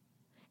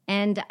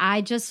 And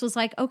I just was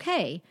like,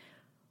 okay,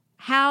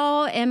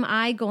 how am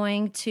I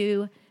going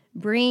to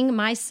bring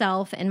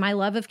myself and my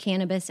love of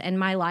cannabis and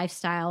my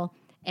lifestyle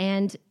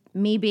and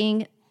me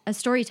being a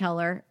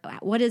storyteller?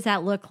 What does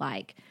that look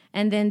like?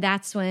 And then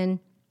that's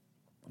when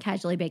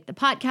Casually Baked the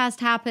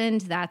podcast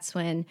happened. That's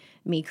when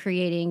me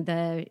creating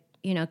the,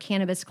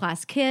 cannabis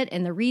class kit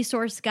and the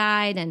resource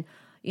guide and,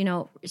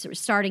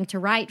 starting to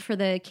write for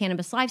the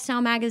cannabis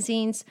lifestyle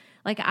magazines.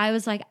 Like, I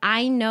was like,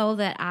 I know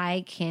that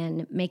I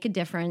can make a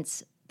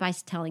difference by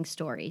telling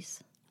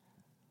stories.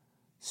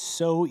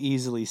 So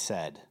easily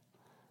said.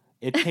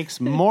 It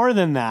takes more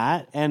than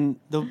that. And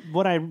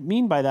what I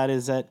mean by that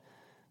is that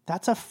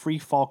that's a free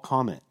fall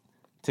comment.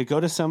 To go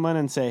to someone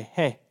and say,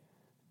 hey,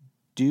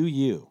 do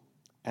you?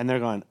 And they're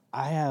going,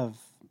 I have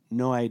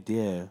no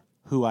idea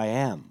who I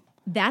am.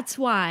 That's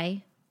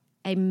why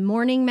a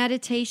morning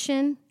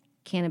meditation,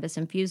 cannabis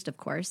infused, of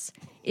course,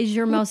 is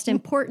your most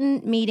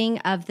important meeting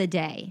of the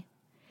day.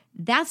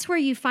 That's where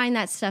you find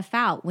that stuff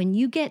out. When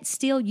you get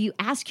still, you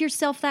ask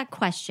yourself that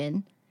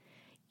question,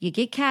 you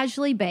get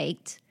casually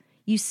baked,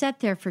 you sit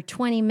there for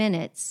 20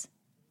 minutes,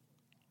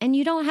 and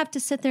you don't have to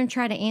sit there and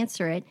try to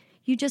answer it.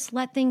 You just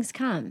let things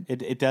come.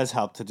 It does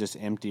help to just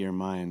empty your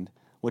mind,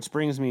 which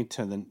brings me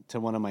to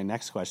one of my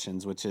next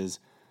questions, which is,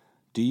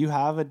 do you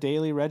have a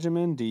daily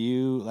regimen? Do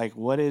you, like,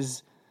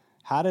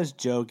 how does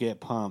Joe get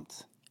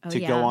pumped to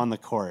go on the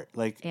court?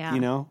 Like, you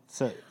know,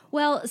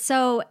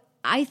 so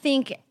I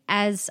think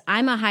as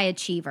I'm a high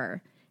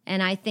achiever,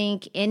 and I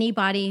think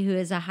anybody who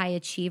is a high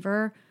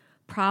achiever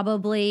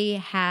probably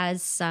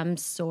has some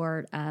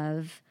sort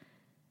of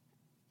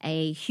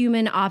a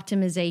human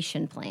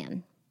optimization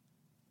plan.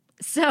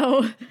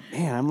 So,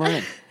 man, I'm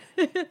learning.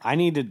 I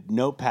need a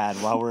notepad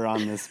while we're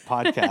on this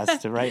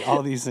podcast to write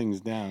all these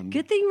things down.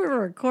 Good thing we're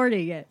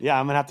recording it. Yeah,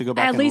 I'm gonna have to go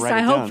back. At and least write I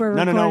it hope down.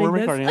 we're No, we're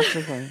recording recording. It's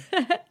recording.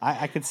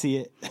 I could see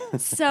it.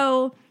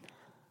 So,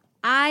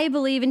 I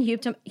believe in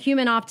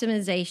human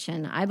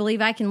optimization. I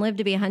believe I can live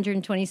to be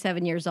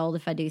 127 years old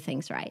if I do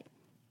things right.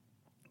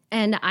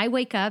 And I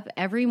wake up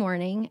every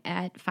morning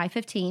at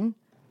 5:15.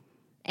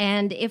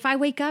 And if I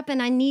wake up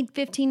and I need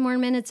 15 more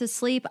minutes of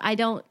sleep, I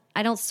don't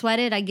sweat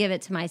it. I give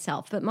it to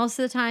myself. But most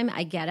of the time,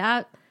 I get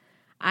up.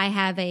 I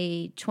have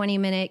a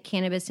 20-minute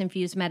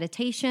cannabis-infused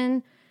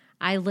meditation.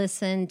 I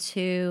listen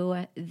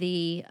to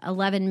the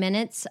 11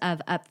 minutes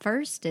of Up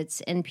First.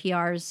 It's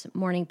NPR's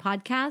morning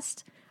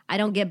podcast. I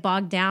don't get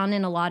bogged down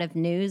in a lot of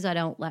news. I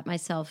don't let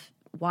myself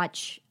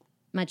watch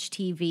much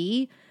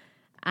TV.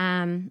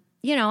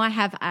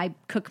 I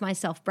cook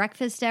myself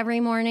breakfast every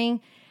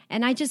morning,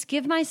 and I just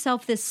give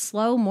myself this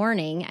slow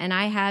morning, and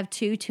I have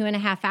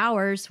 2.5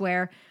 hours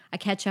where I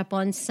catch up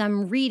on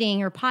some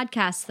reading or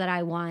podcasts that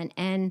I want,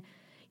 and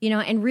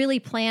really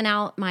plan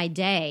out my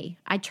day.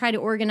 I try to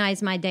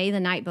organize my day the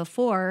night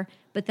before,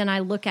 but then I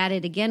look at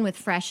it again with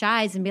fresh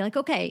eyes and be like,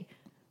 okay,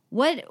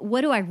 what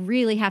do I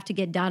really have to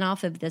get done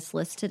off of this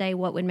list today?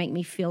 What would make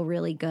me feel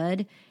really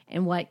good,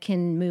 and what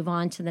can move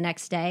on to the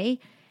next day?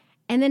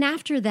 And then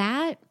after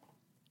that,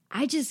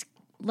 I just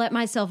let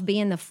myself be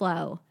in the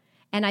flow,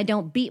 and I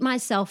don't beat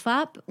myself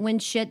up when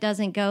shit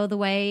doesn't go the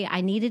way I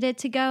needed it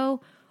to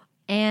go.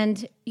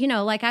 And,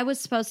 like I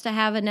was supposed to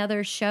have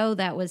another show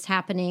that was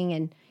happening,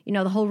 and,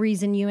 the whole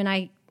reason you and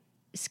I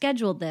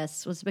scheduled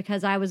this was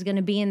because I was going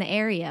to be in the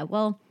area.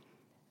 Well,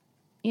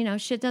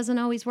 shit doesn't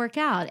always work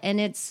out,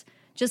 and it's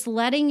just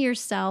letting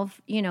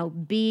yourself,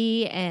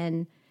 be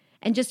and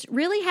just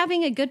really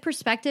having a good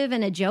perspective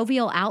and a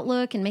jovial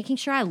outlook and making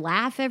sure I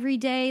laugh every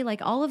day.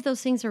 Like, all of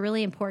those things are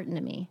really important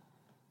to me.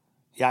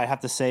 Yeah, I have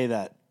to say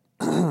that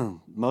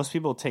most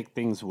people take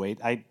things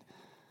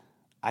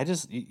I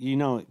just,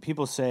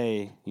 people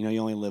say, you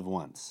only live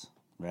once,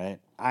 right?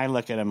 I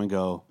look at them and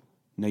go,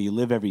 no, you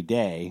live every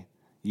day.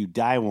 You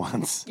die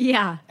once.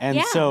 Yeah.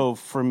 And so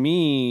for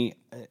me,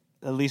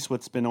 at least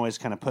what's been always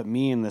kind of put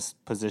me in this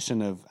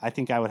position of, I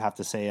think I would have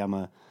to say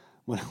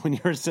when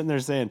you're sitting there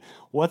saying,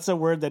 what's a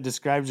word that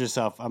describes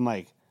yourself? I'm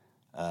like,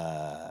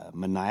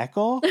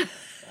 maniacal,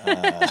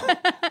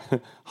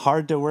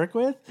 hard to work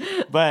with.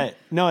 But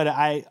no,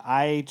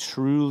 I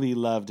truly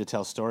love to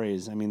tell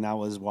stories. I mean, that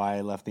was why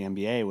I left the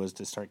NBA, was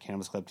to start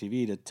Cannabis Club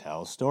TV, to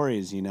tell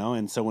stories,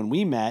 And so when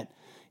we met,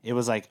 it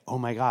was like, oh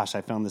my gosh,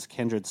 I found this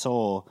kindred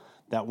soul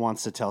that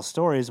wants to tell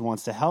stories,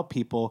 wants to help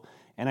people.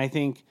 And I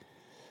think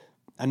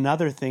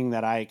another thing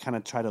that I kind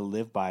of try to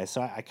live by,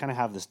 so I kind of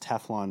have this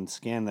Teflon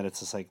skin that it's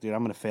just like, dude, I'm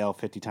going to fail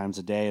 50 times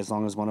a day as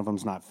long as one of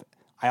them's not.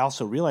 I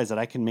also realize that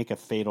I can make a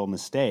fatal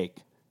mistake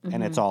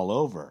and it's all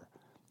over.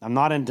 I'm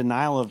not in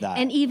denial of that.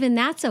 And even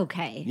that's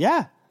okay.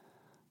 Yeah.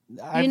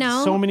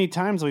 So many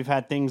times we've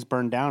had things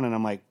burned down and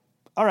I'm like,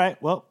 all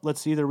right, well,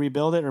 let's either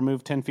rebuild it or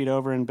move 10 feet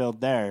over and build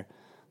there.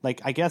 Like,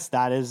 I guess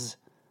that is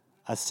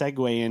a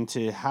segue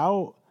into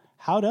how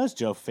does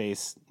Joe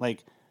face,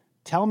 like,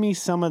 tell me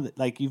some of the,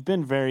 like, you've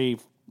been very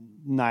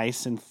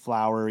nice and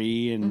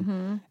flowery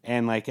and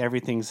like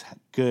everything's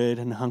good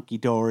and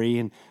hunky-dory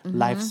and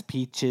life's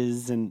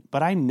peaches,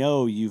 but I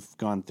know you've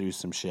gone through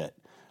some shit.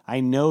 I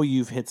know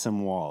you've hit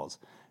some walls.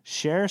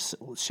 Share, it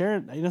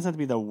doesn't have to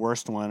be the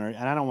worst one,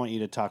 and I don't want you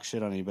to talk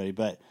shit on anybody,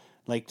 but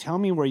like, tell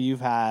me where you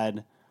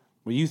thought,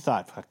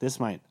 fuck,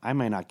 I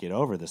might not get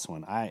over this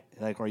one.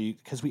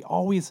 Because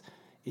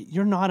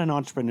you're not an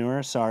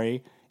entrepreneur,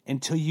 sorry,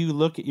 until you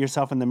look at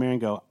yourself in the mirror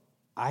and go,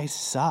 I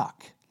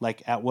suck,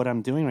 like, at what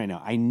I'm doing right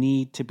now. I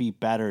need to be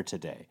better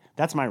today.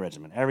 That's my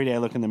regimen. Every day I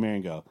look in the mirror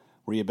and go,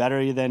 were you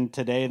better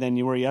today than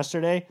you were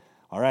yesterday?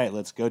 All right,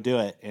 let's go do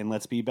it, and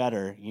let's be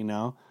better,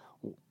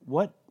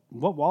 What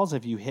walls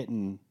have you hit?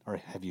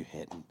 What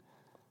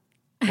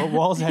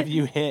walls have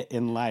you hit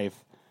in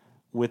life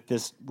with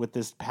this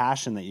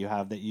passion that you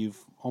have that you've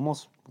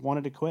almost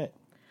wanted to quit?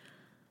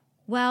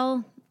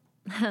 Well,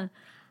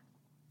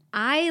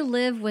 I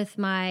live with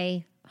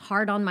my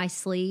heart on my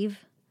sleeve,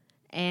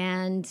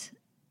 and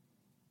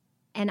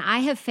I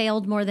have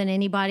failed more than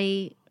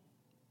anybody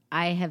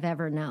I have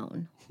ever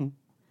known.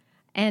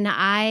 And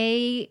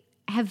I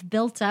have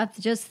built up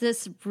just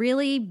this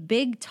really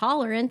big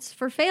tolerance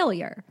for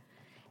failure.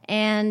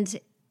 And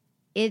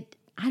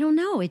I don't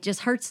know, it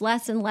just hurts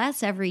less and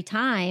less every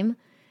time.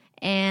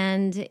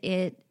 And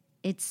it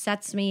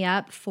sets me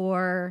up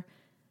for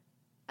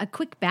a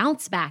quick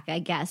bounce back, I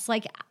guess.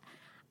 Like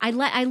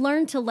I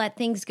learned to let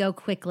things go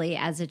quickly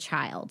as a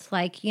child.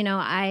 Like, you know,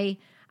 I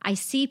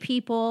see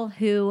people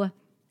who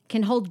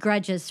can hold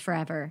grudges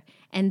forever,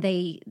 and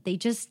they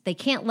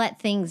can't let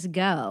things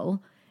go.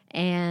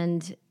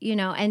 And, you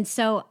know, and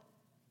so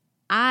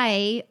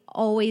I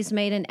always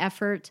made an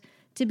effort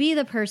to be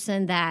the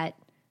person that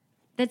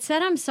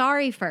said I'm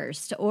sorry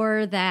first,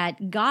 or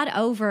that got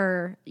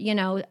over, you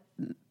know,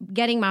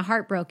 getting my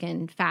heart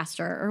broken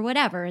faster or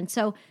whatever. And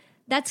so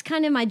that's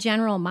kind of my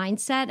general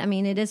mindset. I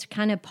mean, it is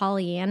kind of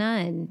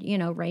Pollyanna and, you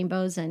know,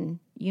 rainbows and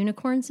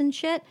unicorns and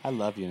shit. I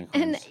love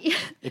unicorns. And,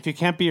 if you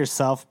can't be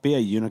yourself, be a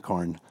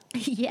unicorn.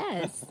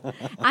 Yes.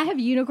 I have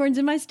unicorns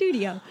in my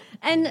studio.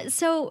 And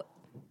so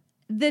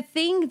the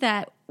thing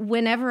that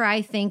whenever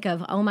I think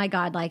of, oh my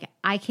God, like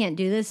I can't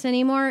do this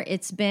anymore,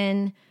 it's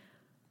been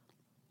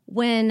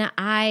when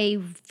I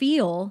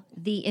feel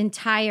the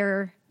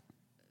entire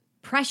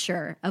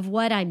pressure of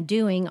what I'm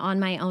doing on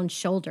my own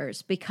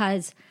shoulders,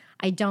 because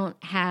I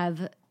don't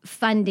have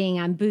funding,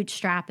 I'm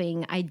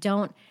bootstrapping, I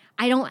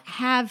don't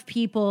have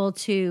people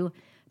to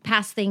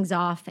pass things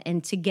off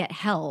and to get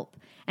help.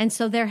 And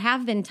so there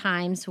have been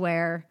times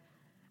where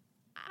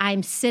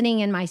I'm sitting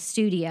in my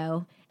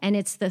studio and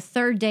it's the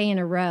third day in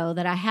a row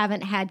that I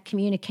haven't had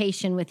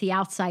communication with the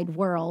outside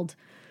world,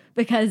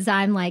 because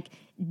I'm like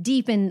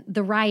deep in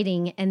the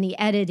writing and the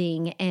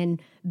editing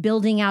and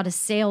building out a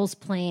sales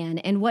plan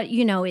and what,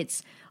 you know,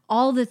 it's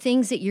all the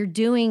things that you're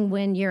doing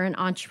when you're an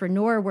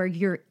entrepreneur, where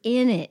you're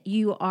in it,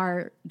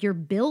 you're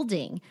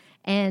building.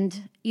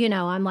 And, you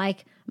know, I'm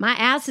like, my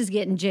ass is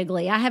getting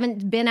jiggly. I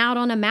haven't been out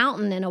on a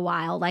mountain in a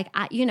while. Like,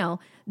 you know,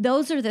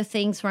 those are the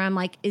things where I'm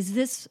like, is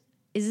this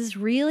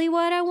really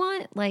what I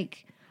want?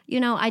 Like, you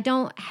know, I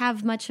don't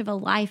have much of a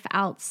life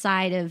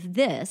outside of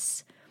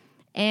this.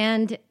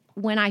 And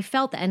when I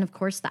felt that, and of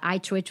course the eye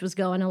twitch was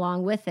going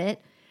along with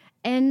it.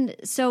 And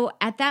so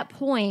at that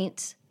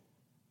point,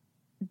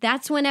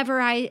 that's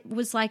whenever I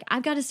was like,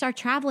 I've got to start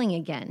traveling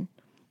again,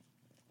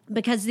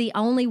 because the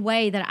only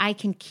way that I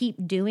can keep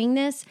doing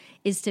this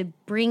is to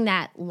bring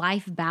that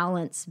life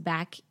balance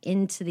back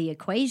into the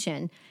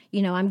equation.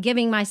 You know, I'm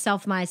giving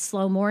myself my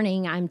slow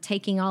morning. I'm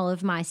taking all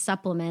of my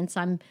supplements.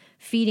 I'm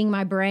feeding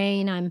my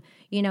brain. I'm,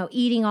 you know,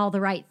 eating all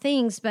the right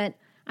things, but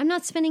I'm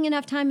not spending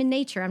enough time in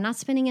nature. I'm not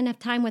spending enough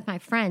time with my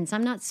friends.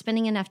 I'm not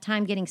spending enough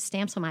time getting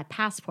stamps on my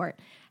passport.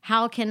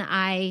 How can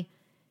I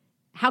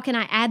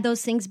add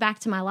those things back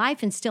to my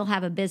life and still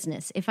have a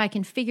business? If I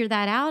can figure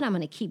that out, I'm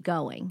going to keep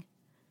going.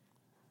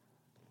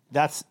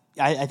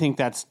 I think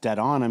that's dead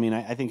on. I mean,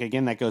 I think,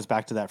 again, that goes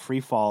back to that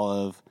free fall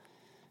of,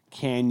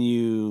 can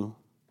you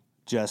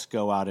just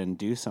go out and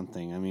do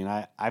something? I mean,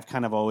 I've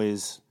kind of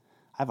always,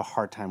 I have a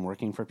hard time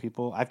working for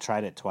people. I've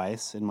tried it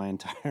twice in my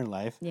entire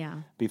life. Yeah.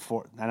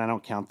 Before, and I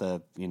don't count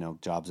the, you know,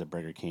 jobs at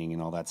Burger King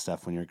and all that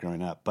stuff when you're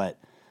growing up, but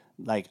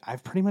like,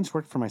 I've pretty much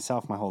worked for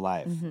myself my whole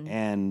life.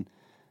 Mm-hmm.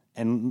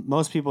 And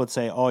most people would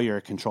say, oh, you're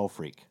a control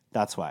freak.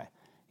 That's why.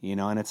 You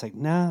know, and it's like,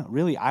 nah,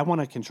 really, I want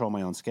to control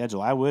my own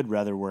schedule. I would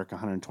rather work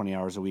 120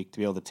 hours a week to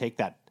be able to take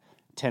that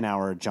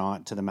 10-hour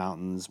jaunt to the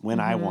mountains when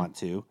I want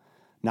to,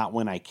 not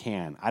when I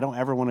can. I don't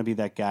ever want to be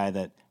that guy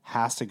that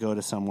has to go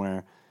to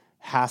somewhere,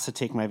 has to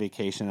take my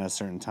vacation at a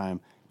certain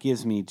time.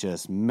 Gives me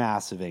just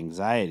massive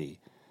anxiety.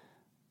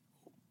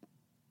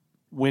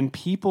 When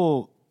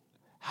people,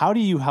 how do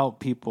you help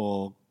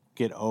people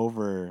get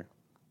over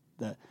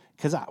the,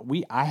 because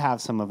I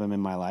have some of them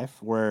in my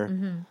life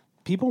where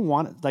people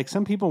want, like,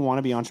 some people want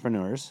to be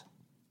entrepreneurs.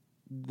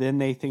 Then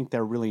they think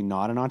they're really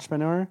not an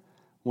entrepreneur,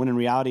 when in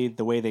reality,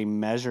 the way they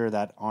measure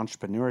that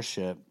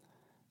entrepreneurship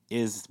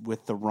is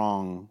with the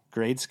wrong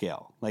grade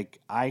scale. Like,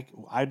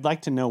 I'd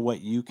like to know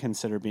what you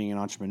consider being an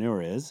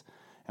entrepreneur is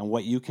and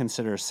what you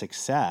consider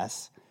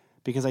success,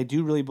 because I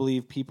do really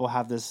believe people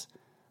have this,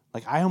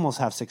 like, I almost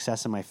have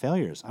success in my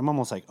failures. I'm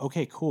almost like,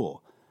 okay,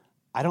 cool.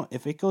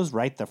 If it goes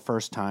right the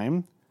first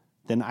time,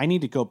 then I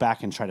need to go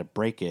back and try to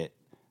break it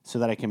so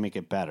that I can make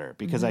it better.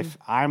 Because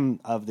I'm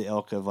of the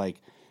ilk of,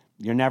 like,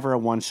 you're never a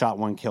one-shot,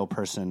 one-kill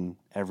person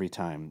every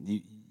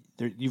time.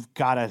 You've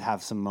got to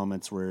have some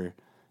moments where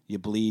you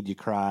bleed, you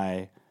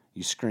cry,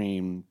 you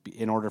scream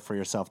in order for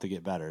yourself to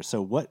get better.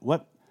 So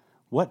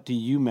what do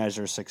you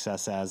measure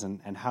success as,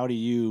 and how do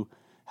you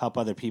help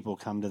other people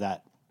come to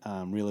that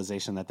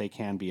realization that they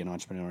can be an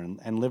entrepreneur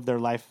and live their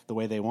life the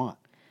way they want?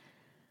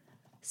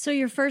 So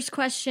your first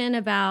question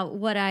about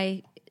what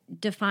I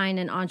define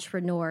an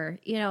entrepreneur,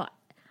 you know,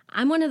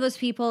 I'm one of those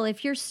people,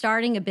 if you're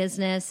starting a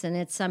business and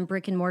it's some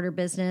brick and mortar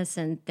business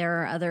and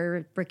there are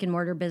other brick and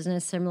mortar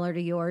business similar to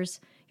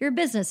yours, you're a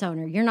business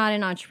owner. You're not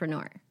an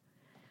entrepreneur.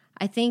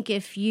 I think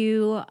if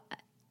you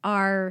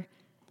are,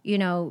 you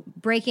know,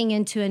 breaking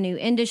into a new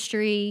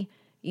industry,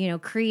 you know,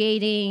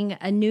 creating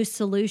a new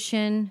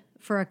solution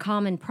for a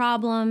common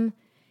problem,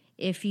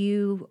 if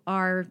you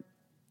are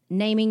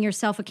naming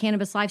yourself a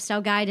cannabis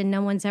lifestyle guide and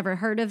no one's ever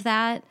heard of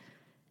that,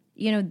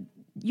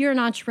 you're an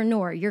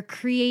entrepreneur. You're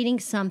creating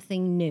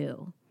something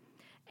new.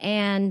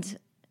 And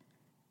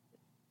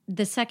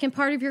the second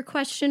part of your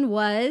question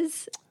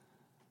was,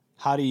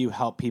 how do you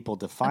help people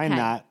define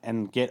that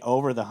and get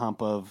over the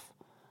hump of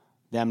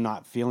them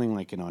not feeling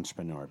like an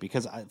entrepreneur?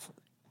 Because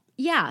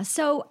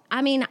so,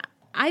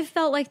 I've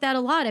felt like that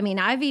a lot.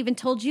 I've even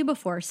told you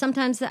before,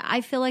 sometimes that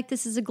I feel like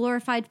this is a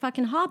glorified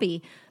fucking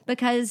hobby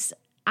because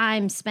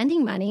I'm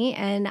spending money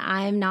and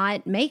I'm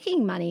not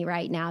making money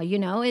right now.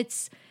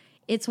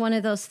 It's one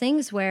of those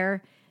things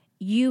where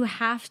you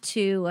have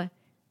to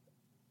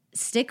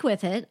stick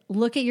with it,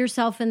 look at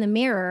yourself in the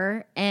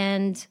mirror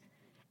and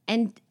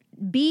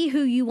be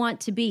who you want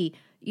to be,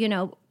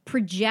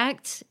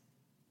 project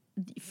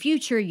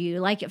future you,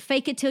 like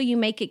fake it till you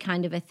make it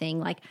kind of a thing.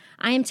 Like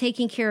I am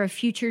taking care of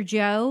future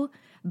Joe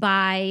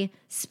by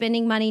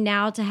spending money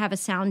now to have a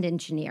sound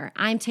engineer.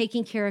 I'm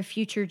taking care of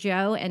future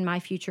Joe and my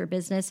future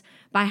business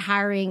by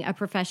hiring a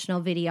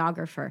professional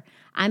videographer.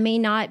 I may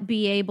not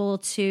be able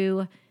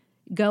to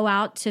go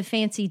out to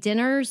fancy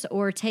dinners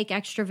or take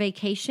extra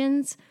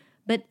vacations,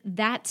 but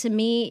that to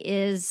me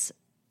is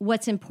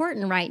what's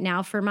important right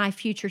now for my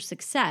future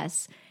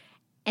success.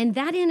 And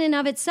that in and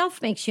of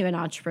itself makes you an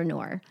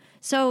entrepreneur.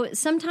 So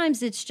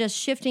sometimes it's just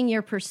shifting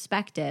your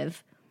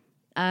perspective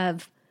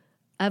of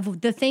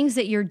the things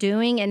that you're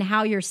doing and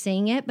how you're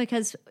seeing it,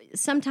 because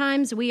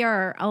sometimes we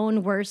are our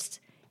own worst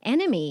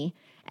enemy.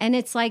 And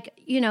it's like,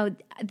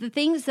 the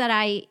things that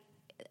I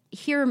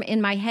hear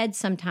in my head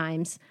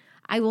sometimes,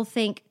 I will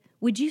think,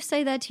 would you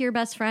say that to your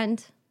best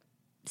friend?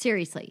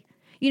 Seriously.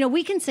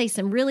 We can say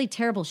some really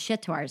terrible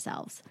shit to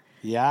ourselves.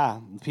 Yeah,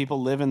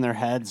 people live in their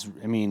heads.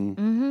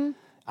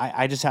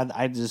 I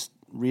just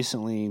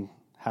recently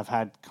have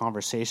had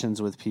conversations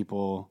with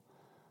people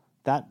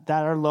that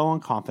are low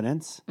on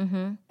confidence.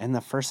 And the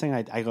first thing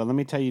I go, let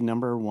me tell you,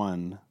 number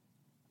one,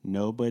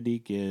 nobody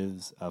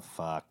gives a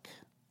fuck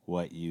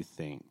what you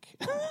think.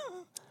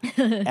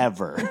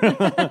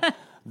 Ever.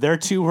 They're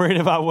too worried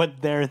about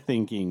what they're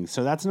thinking.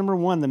 So that's number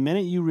one. The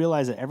minute you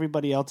realize that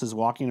everybody else is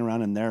walking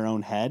around in their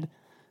own head,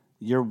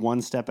 you're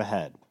one step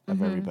ahead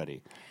of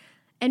everybody.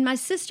 And my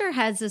sister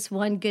has this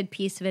one good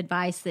piece of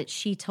advice that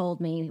she told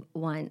me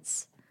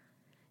once.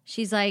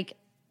 She's like,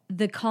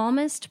 the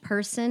calmest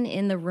person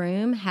in the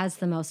room has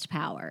the most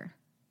power.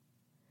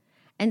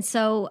 And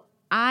so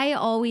I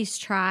always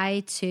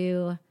try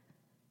to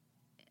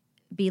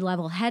be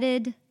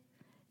level-headed,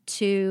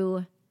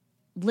 to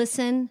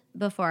listen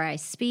before I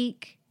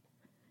speak.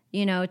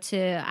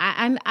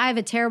 I have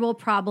a terrible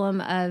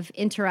problem of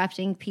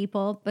interrupting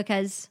people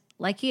because,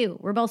 like you,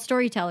 we're both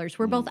storytellers.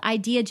 We're both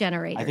idea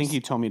generators. I think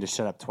you told me to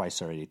shut up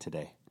twice already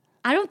today.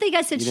 I don't think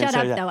I said shut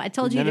up, though. I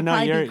told you to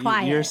probably be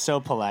quiet. You're so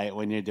polite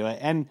when you do it.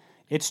 And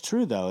it's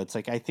true, though. It's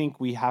like, I think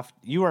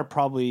you are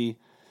probably,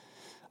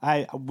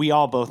 we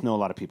all both know a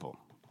lot of people,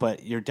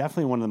 but you're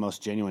definitely one of the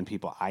most genuine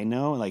people I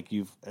know. Like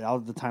all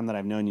the time that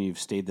I've known you, you've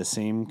stayed the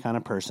same kind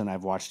of person.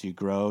 I've watched you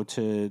grow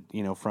to,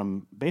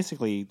 from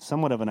basically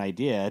somewhat of an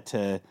idea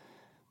to,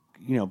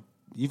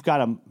 you've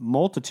got a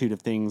multitude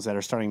of things that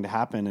are starting to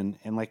happen.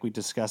 And like we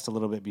discussed a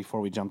little bit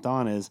before we jumped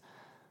on, is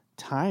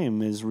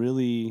time is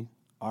really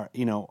our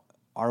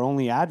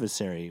only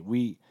adversary.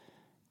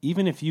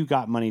 Even if you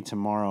got money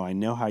tomorrow, I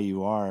know how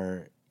you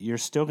are, you're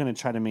still going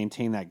to try to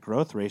maintain that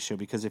growth ratio,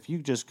 because if you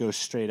just go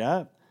straight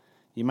up,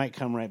 you might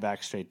come right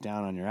back straight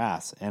down on your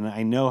ass. And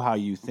I know how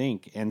you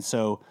think. And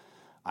so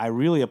I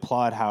really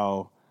applaud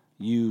how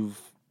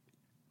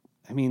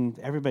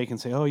everybody can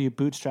say, oh, you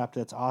bootstrapped,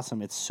 that's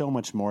awesome. It's so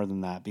much more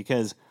than that,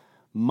 because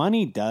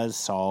money does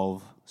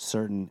solve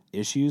certain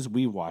issues.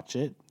 We watch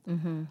it.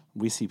 Mm-hmm.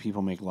 We see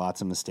people make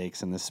lots of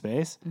mistakes in this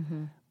space.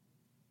 Mm-hmm.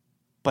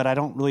 But I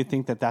don't really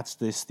think that that's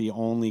the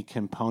only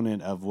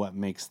component of what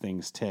makes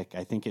things tick.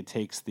 I think it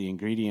takes the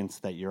ingredients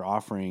that you're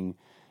offering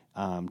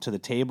to the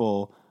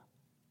table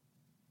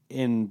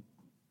in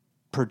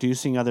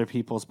producing other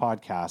people's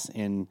podcasts,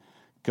 in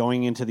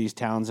going into these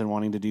towns and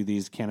wanting to do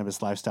these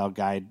cannabis lifestyle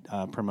guide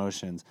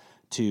promotions,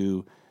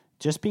 to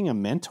just being a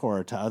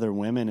mentor to other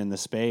women in the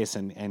space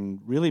and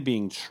really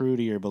being true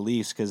to your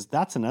beliefs. Because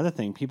that's another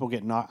thing. People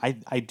get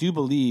I do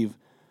believe,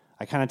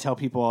 I kind of tell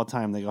people all the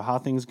time, they go, how are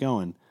things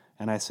going?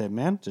 And I said,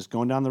 man, just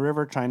going down the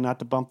river, trying not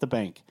to bump the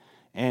bank.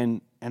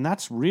 And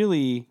that's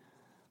really,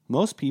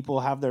 most people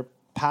have their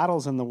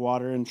paddles in the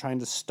water and trying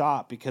to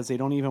stop because they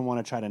don't even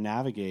want to try to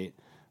navigate.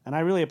 And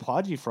I really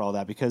applaud you for all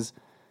that, because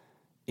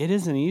it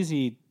isn't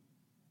easy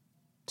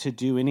to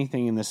do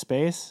anything in this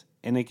space.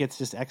 And it gets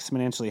just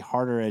exponentially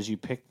harder as you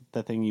pick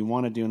the thing you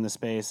want to do in the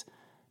space,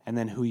 and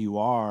then who you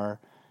are.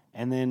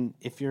 And then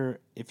if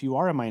you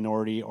are a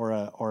minority or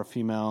a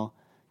female,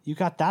 you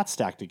got that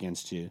stacked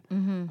against you.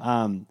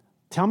 Mm-hmm.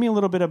 Tell me a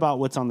little bit about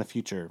what's on the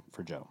future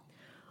for Joe.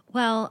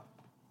 Well,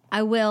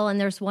 I will.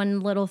 And there's one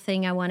little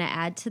thing I want to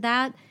add to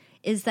that,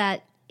 is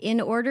that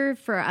in order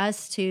for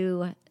us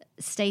to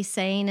stay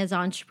sane as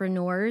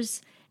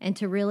entrepreneurs and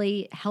to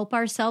really help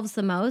ourselves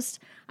the most,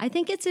 I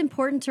think it's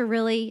important to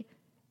really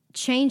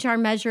change our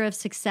measure of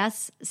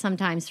success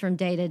sometimes from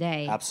day to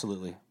day.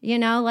 Absolutely. You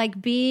know,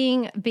 like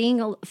being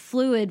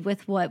fluid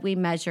with what we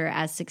measure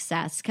as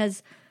success.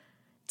 Because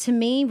to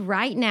me,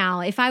 right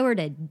now, if I were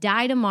to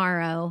die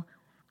tomorrow,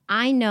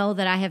 I know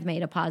that I have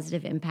made a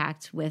positive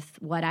impact with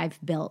what I've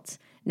built.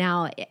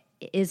 Now,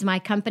 is my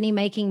company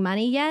making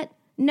money yet?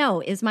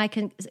 No. Is my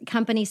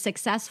company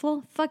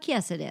successful? Fuck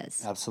yes, it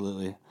is.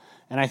 Absolutely.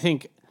 And I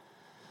think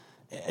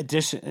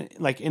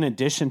in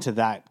addition to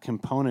that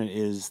component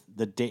is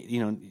the day,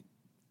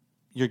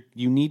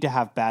 you need to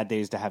have bad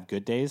days to have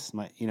good days.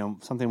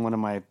 Something one of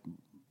my,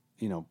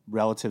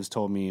 relatives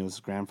told me, it was his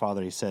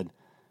grandfather, he said,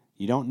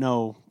 you don't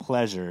know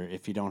pleasure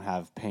if you don't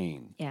have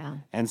pain. Yeah.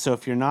 And so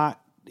if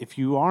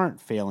you aren't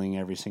failing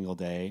every single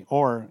day,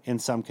 or in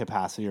some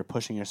capacity, or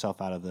pushing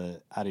yourself out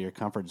of your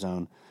comfort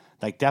zone,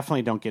 like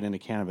definitely don't get into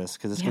cannabis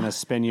because it's going to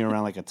spin you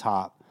around like a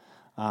top.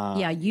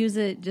 Use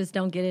it. Just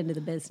don't get into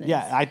the business.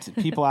 Yeah,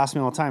 people ask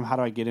me all the time, how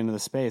do I get into the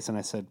space? And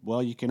I said,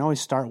 well, you can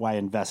always start by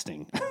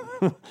investing.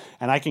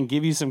 And I can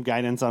give you some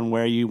guidance on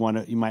where you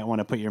might want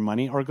to put your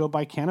money, or go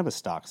buy cannabis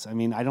stocks. I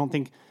mean, I don't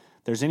think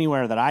there's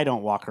anywhere that I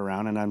don't walk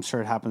around, and I'm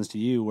sure it happens to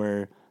you,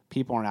 where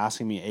people aren't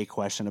asking me a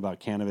question about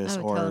cannabis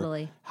or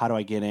totally. How do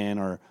I get in,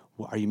 or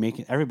are you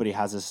making, everybody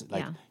has this,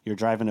 like you're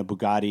driving a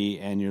Bugatti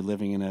and you're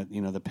living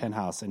in the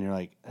penthouse, and you're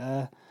like,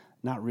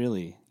 not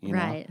really,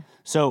 right. know?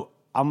 So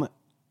I'm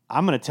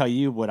going to tell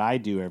you what I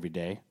do every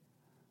day.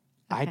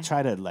 Okay. I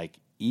try to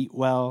eat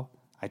well.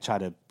 I try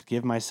to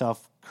give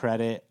myself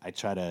credit. I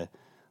try to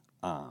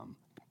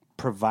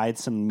provide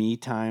some me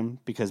time,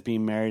 because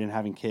being married and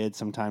having kids,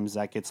 sometimes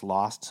that gets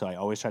lost. So I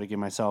always try to give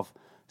myself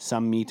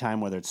some me time,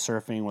 whether it's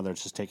surfing, whether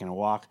it's just taking a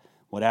walk,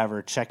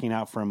 whatever, checking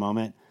out for a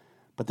moment.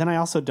 But then I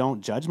also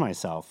don't judge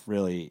myself,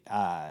 really.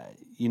 I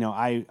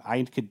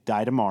could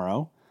die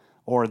tomorrow,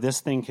 or this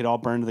thing could all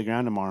burn to the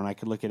ground tomorrow, and I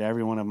could look at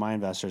every one of my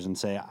investors and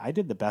say, I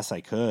did the best I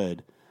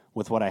could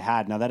with what I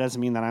had. Now, that doesn't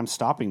mean that I'm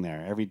stopping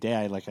there. Every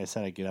day, like I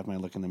said, I get up and I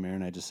look in the mirror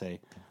and I just say,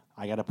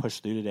 I got to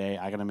push through today.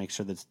 I got to make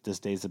sure that this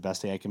day is the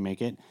best day I can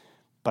make it.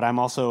 But I'm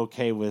also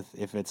okay with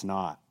if it's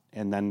not.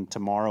 And then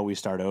tomorrow we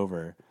start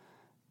over.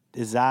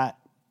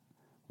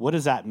 What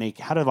does that make?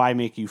 How do I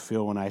make you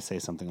feel when I say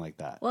something like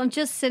that? Well, I'm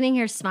just sitting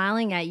here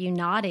smiling at you,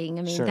 nodding.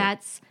 I mean, sure.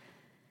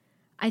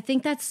 I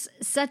think that's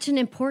such an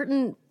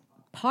important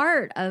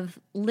part of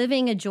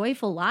living a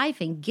joyful life,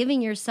 and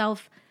giving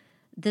yourself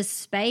the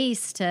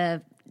space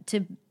to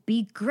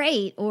be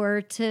great,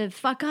 or to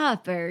fuck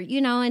up, or,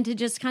 and to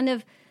just kind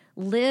of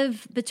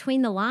live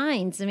between the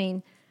lines. I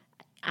mean,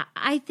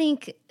 I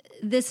think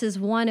this is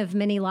one of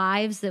many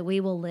lives that we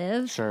will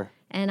live. Sure.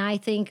 And I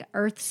think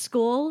Earth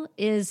School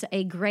is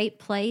a great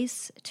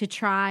place to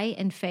try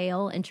and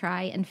fail and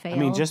try and fail. I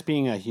mean, just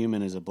being a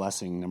human is a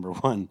blessing, number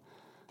one.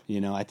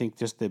 I think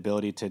just the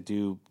ability to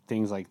do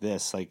things like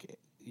this,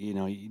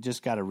 you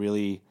just got to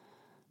really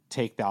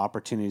take the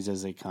opportunities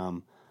as they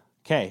come.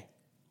 Okay,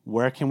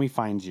 where can we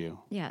find you?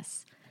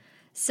 Yes.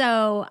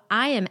 So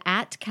I am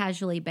at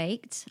Casually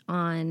Baked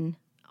on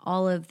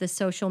all of the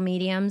social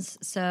mediums.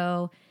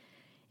 So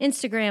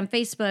Instagram,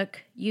 Facebook,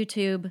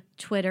 YouTube,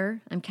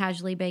 Twitter. I'm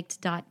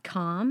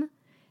casuallybaked.com.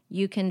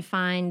 You can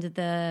find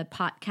the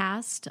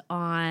podcast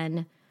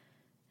on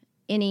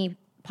any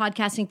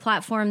podcasting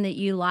platform that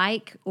you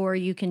like, or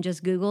you can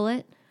just Google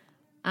it.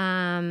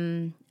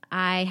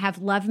 I have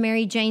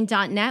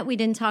lovemaryjane.net. We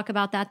didn't talk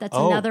about that. That's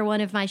another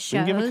one of my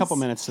shows. We can give a couple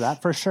minutes to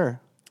that for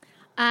sure.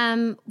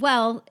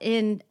 Well,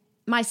 in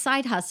my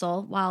side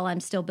hustle, while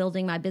I'm still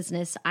building my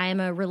business, I am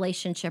a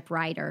relationship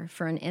writer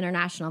for an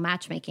international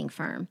matchmaking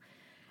firm.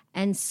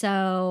 And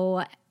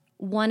so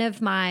one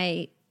of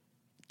my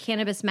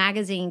Cannabis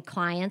Magazine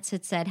clients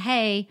had said,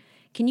 hey,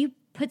 can you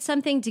put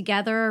something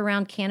together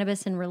around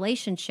cannabis and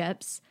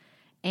relationships?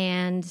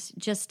 And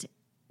just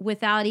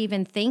without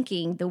even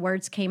thinking, the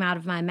words came out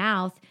of my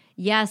mouth.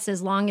 Yes,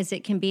 as long as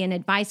it can be an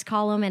advice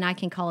column, and I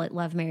can call it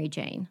Love, Mary,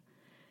 Jane.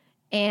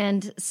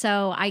 And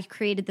so I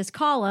created this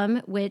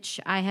column, which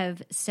I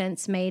have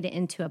since made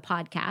into a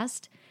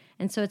podcast.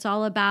 And so it's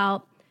all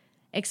about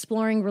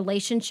exploring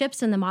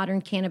relationships in the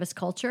modern cannabis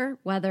culture,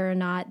 whether or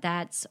not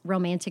that's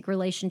romantic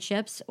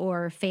relationships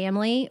or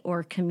family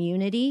or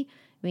community.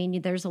 I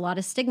mean, there's a lot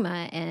of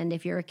stigma. And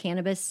if you're a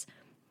cannabis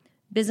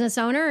business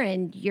owner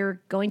and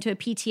you're going to a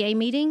PTA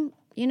meeting,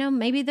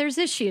 maybe there's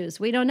issues.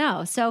 We don't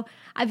know. So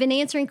I've been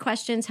answering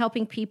questions,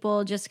 helping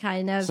people just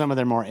kind of... Some of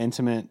their more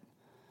intimate,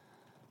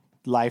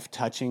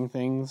 life-touching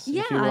things,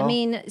 yeah, if you will. I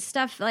mean,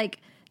 stuff like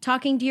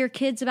talking to your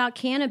kids about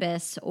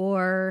cannabis,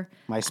 or...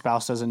 My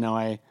spouse doesn't know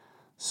I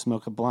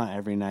smoke a blunt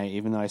every night,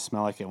 even though I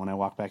smell like it when I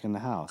walk back in the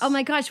house. Oh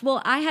my gosh.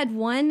 Well, I had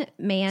one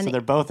man... So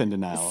they're both in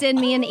denial. ...send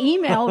me an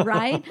email,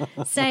 right?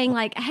 saying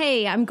like,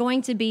 hey, I'm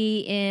going to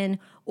be in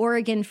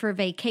Oregon for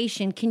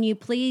vacation. Can you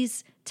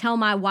please tell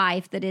my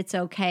wife that it's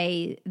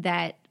okay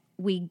that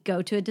we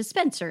go to a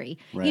dispensary?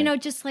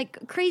 Right. Just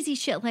like crazy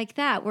shit like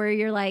that, where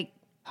you're like...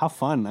 How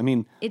fun. I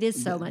mean... It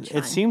is so much fun.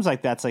 It seems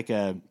like that's like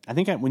I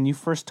think when you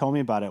first told me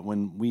about it,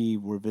 when we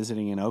were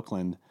visiting in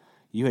Oakland,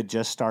 you had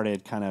just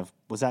started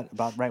was that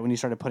about right when you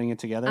started putting it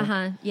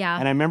together? Yeah.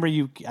 And I remember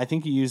I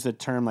think you used the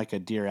term like a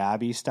Dear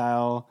Abby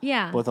style.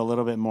 Yeah. With a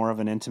little bit more of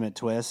an intimate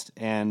twist.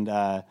 And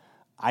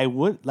I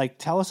would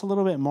tell us a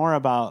little bit more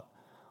about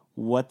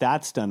what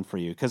that's done for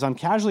you. Because on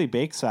Casually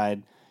Baked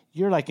side,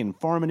 you're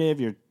informative.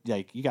 You're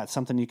you got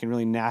something you can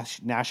really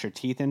gnash your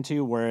teeth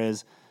into.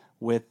 Whereas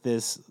with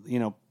this,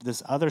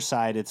 this other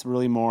side, it's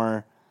really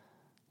more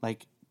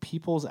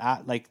people's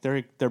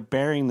they're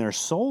bearing their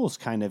souls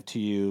kind of to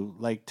you,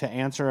 to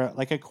answer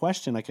a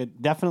question, a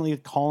definitely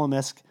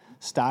column-esque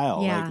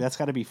style. Yeah. That's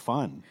got to be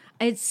fun.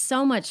 It's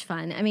so much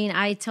fun. I mean,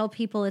 I tell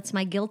people it's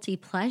my guilty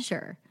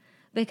pleasure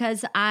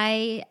because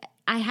I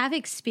have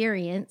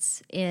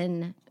experience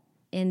in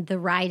the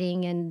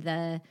writing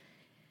and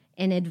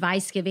in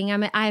advice giving.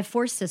 I have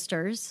 4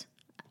 sisters.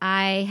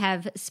 I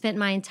have spent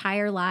my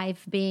entire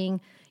life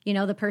being,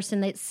 the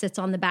person that sits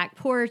on the back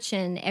porch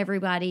and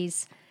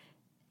everybody's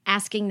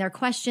asking their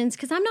questions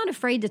because I'm not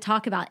afraid to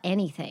talk about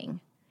anything.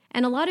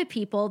 And a lot of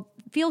people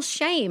feel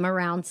shame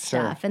around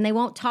stuff and they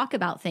won't talk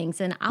about things.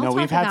 And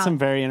we've had some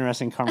very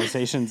interesting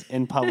conversations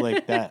in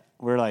public that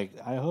we're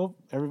I hope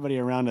everybody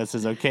around us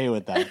is okay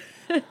with that.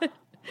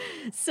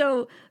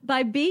 So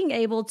by being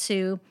able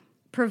to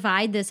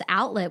provide this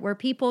outlet where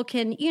people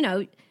can,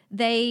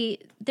 they're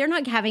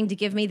not having to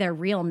give me their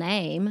real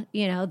name,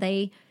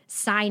 they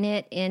sign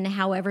it in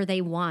however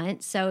they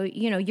want. So,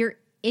 you're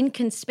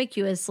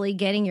inconspicuously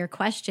getting your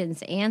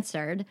questions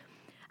answered.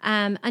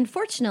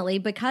 Unfortunately,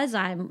 because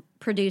I'm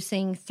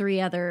producing 3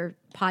 other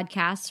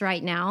podcasts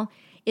right now,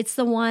 it's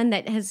the one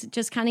that has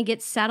just kind of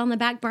gets sat on the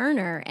back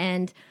burner.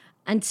 And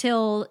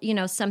until,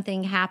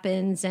 something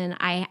happens and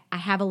I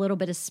have a little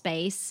bit of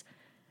space,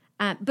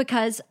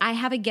 because I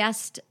have a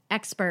guest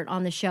expert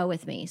on the show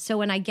with me. So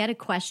when I get a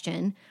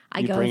question,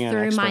 I go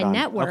through my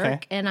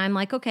network and I'm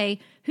like, okay,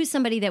 who's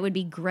somebody that would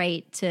be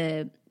great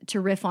to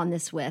riff on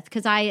this with?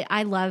 Because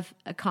I love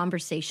a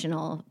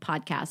conversational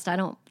podcast. I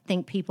don't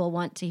think people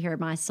want to hear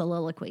my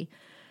soliloquy.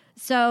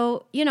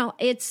 So,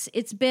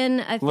 it's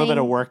been a little bit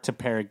of work to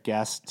pair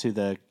guests to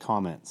the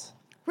comments.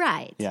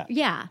 Right.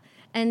 Yeah.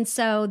 And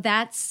so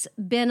that's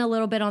been a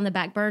little bit on the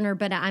back burner,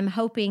 but I'm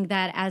hoping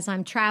that as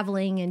I'm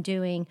traveling and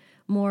doing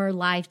more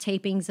live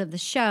tapings of the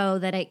show,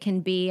 that it can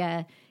be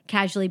a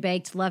Casually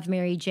Baked Love,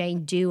 Mary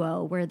Jane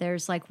duo where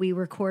there's we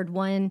record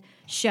one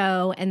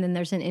show and then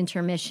there's an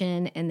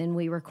intermission and then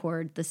we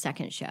record the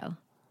second show.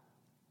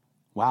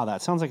 Wow,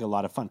 that sounds like a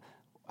lot of fun.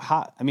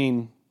 How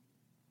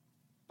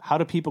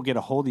do people get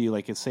a hold of you?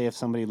 Say if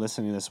somebody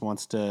listening to this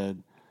wants to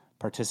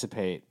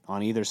participate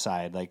on either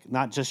side,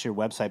 not just your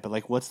website,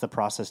 but what's the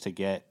process to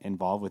get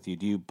involved with you?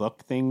 Do you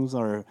book things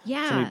or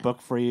somebody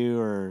book for you?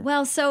 Or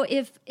well, so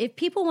if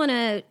people want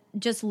to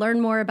just learn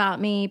more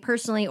about me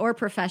personally or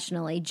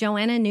professionally,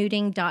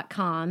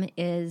 johannanuding.com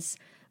is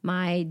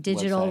my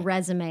digital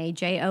resume,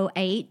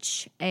 JOHANNA,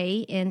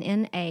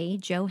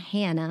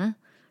 Johanna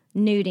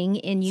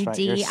Nuding,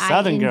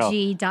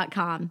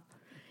 NUDING.com.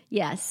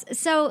 Yes.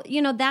 So,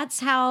 that's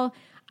how,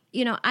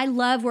 I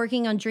love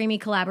working on dreamy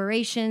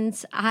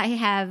collaborations. I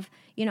have,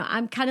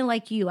 I'm kind of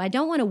like you. I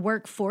don't want to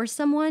work for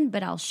someone,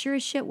 but I'll sure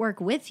as shit work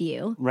with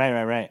you. Right.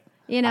 I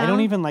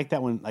don't even like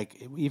that one.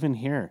 Even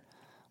here,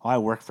 I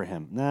work for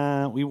him.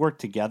 Nah, we work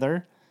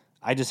together.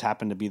 I just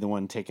happen to be the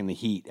one taking the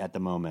heat at the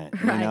moment,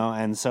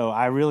 And so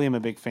I really am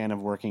a big fan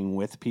of working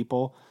with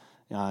people,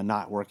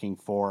 not working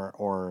for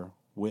or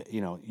with,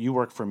 you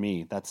work for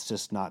me. That's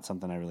just not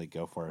something I really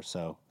go for.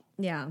 So.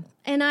 Yeah.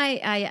 And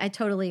I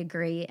totally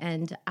agree.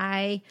 And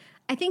I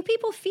think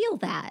people feel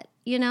that,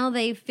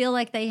 they feel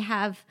like they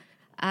have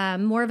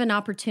more of an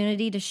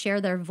opportunity to share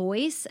their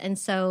voice. And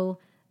so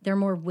they're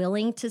more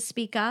willing to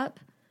speak up.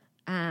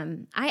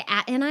 I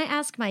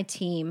ask my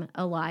team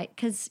a lot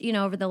because,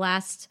 over the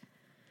last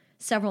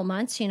several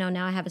months,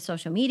 now I have a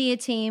social media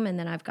team and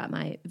then I've got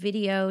my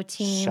video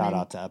team. Shout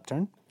out to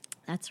Upturn.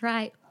 That's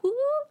right.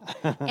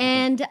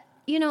 And,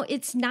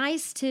 it's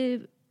nice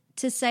to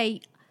say,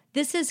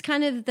 this is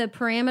kind of the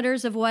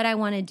parameters of what I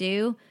want to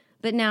do.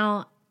 But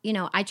now,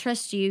 I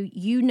trust you.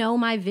 You know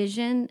my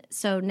vision.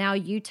 So now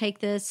you take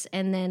this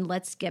and then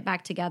let's get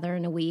back together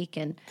in a week.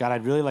 And God,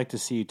 I'd really like to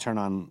see you turn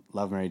on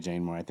Love, Mary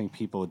Jane more. I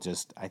think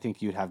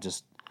you'd have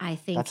just,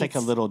 that's a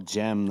little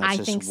gem that's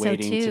just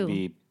waiting to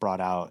be brought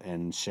out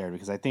and shared.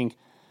 Because I think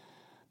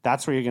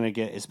that's where you're going to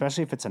get,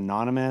 especially if it's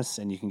anonymous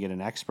and you can get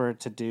an expert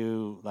to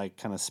do,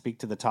 kind of speak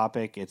to the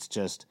topic. It's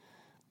just,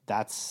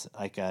 that's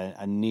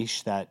a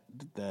niche that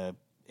the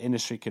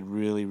industry could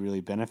really,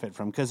 really benefit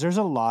from. Because there's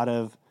a lot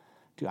of,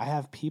 I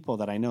have people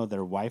that I know,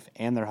 their wife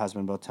and their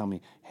husband both tell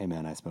me, hey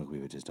man, I smoke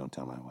weed, but just don't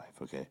tell my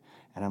wife, okay?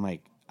 And I'm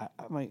like,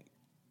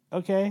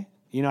 okay.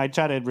 I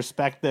try to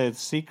respect the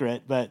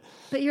secret, but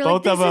you're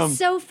both this of them, is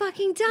so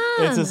fucking dumb.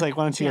 It's just why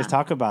don't you guys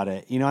talk about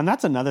it? And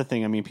that's another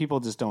thing. I mean, people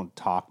just don't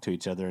talk to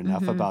each other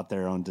enough about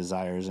their own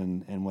desires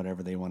and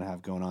whatever they want to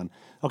have going on.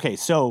 Okay,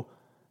 so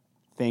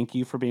thank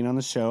you for being on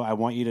the show. I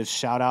want you to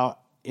shout out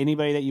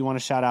anybody that you want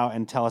to shout out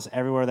and tell us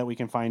everywhere that we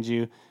can find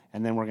you.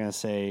 And then we're going to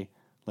say,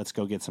 let's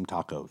go get some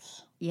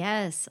tacos.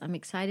 Yes, I'm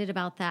excited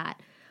about that.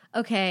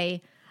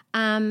 Okay.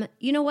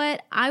 You know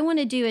what? I want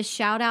to do a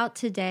shout out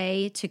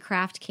today to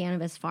craft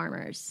cannabis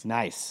farmers.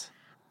 Nice.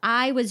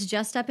 I was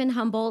just up in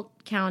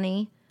Humboldt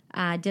County,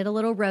 did a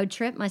little road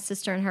trip. My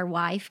sister and her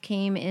wife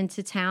came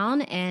into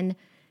town, and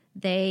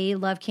they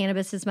love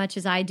cannabis as much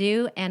as I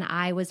do, and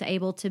I was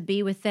able to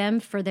be with them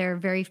for their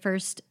very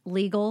first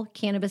legal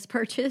cannabis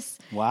purchase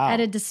at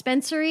a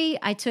dispensary.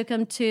 I took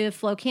them to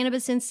Flow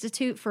Cannabis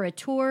Institute for a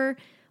tour.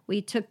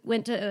 We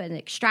went to an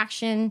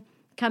extraction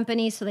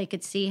company so they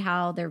could see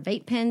how their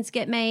vape pens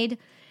get made,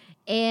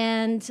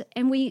 and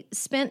we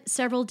spent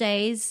several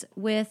days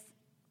with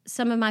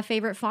some of my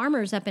favorite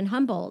farmers up in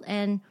Humboldt.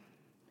 And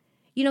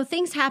you know,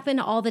 things happen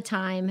all the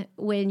time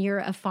when you're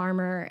a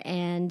farmer,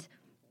 and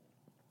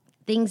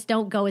things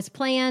don't go as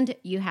planned.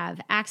 You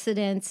have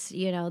accidents,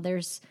 you know,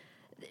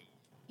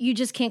 you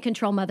just can't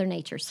control Mother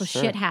Nature. So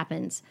shit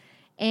happens.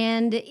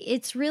 And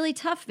it's really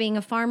tough being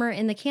a farmer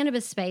in the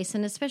cannabis space,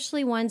 and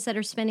especially ones that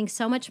are spending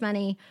so much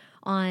money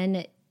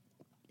on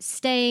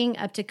staying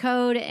up to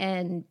code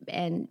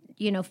and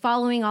you know,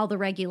 following all the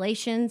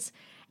regulations.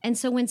 And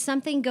so when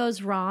something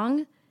goes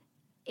wrong,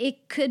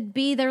 it could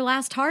be their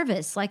last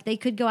harvest. Like, they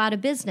could go out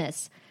of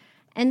business.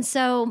 And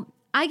so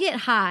I get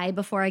high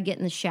before I get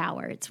in the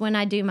shower. It's when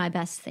I do my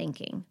best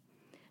thinking.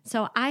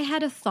 So I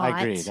had a thought.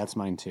 I agree. That's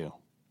mine too.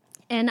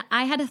 And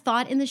I had a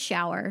thought in the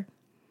shower,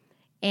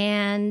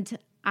 and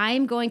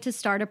I'm going to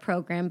start a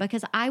program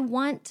because I'm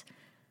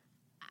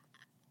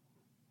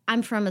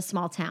from a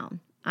small town.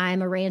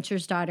 I'm a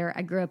rancher's daughter.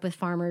 I grew up with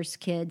farmers'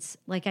 kids.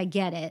 Like, I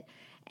get it.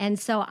 And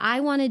so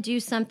I want to do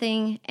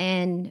something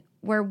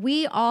where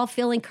we all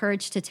feel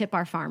encouraged to tip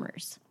our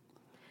farmers.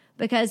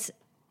 Because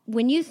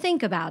when you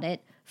think about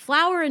it,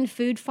 flower and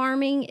food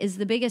farming is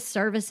the biggest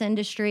service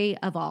industry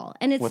of all.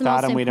 And it's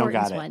Without the most them,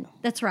 important one.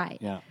 That's right.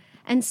 Yeah.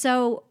 And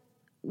so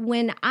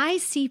when I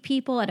see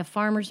people at a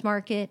farmer's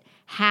market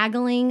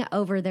haggling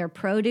over their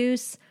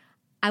produce,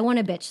 I want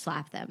to bitch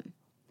slap them.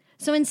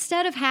 So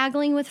instead of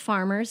haggling with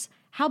farmers,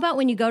 how about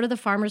when you go to the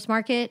farmer's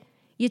market,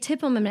 you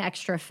tip them an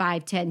extra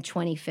 $5, $10,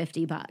 $20,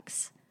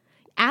 $50.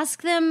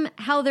 Ask them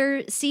how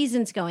their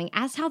season's going.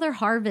 Ask how their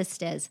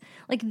harvest is.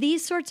 Like,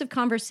 these sorts of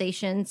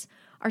conversations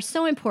are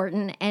so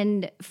important.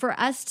 And for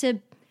us to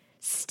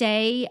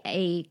stay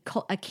a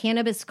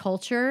cannabis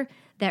culture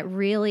that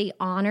really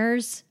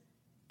honors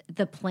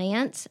the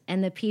plant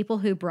and the people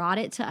who brought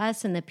it to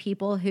us and the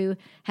people who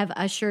have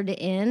ushered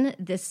in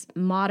this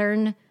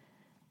modern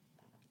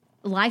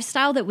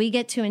lifestyle that we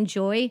get to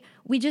enjoy,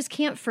 we just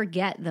can't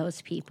forget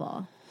those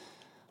people.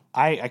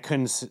 I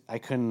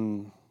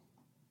couldn't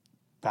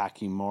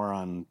back you more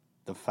on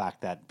the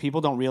fact that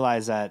people don't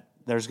realize that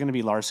there's going to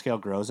be large scale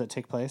grows that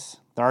take place.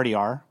 There already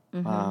are.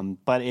 Mm-hmm.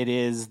 But it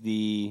is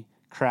the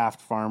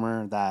craft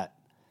farmer that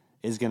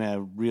is going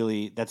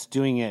to that's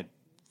doing it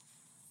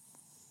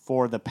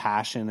for the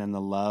passion and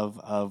the love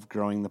of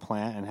growing the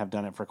plant, and have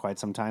done it for quite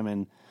some time.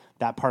 And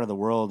that part of the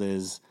world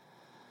is,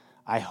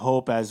 I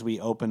hope, as we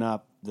open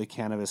up the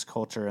cannabis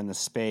culture and the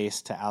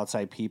space to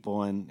outside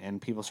people,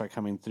 and people start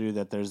coming through,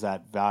 that there's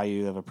that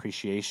value of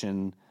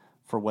appreciation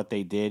for what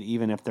they did,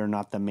 even if they're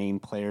not the main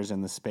players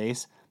in the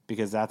space,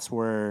 because that's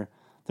where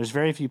there's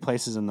very few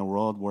places in the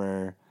world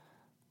where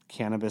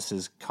cannabis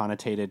is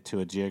connotated to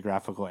a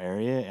geographical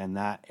area, and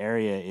that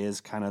area is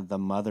kind of the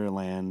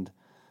motherland,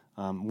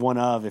 one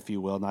of, if you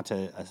will, not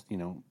to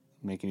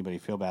make anybody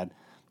feel bad,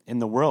 in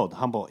the world,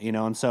 Humboldt,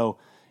 and so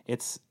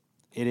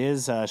it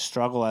is a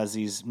struggle as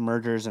these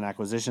mergers and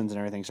acquisitions and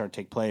everything start to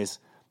take place,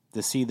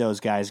 to see those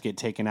guys get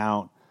taken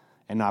out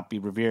and not be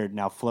revered.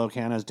 Now, Flow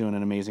Canna is doing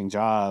an amazing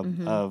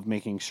job of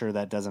making sure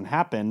that doesn't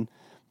happen,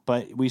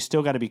 but we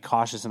still got to be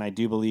cautious, and I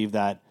do believe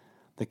that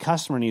the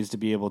customer needs to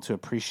be able to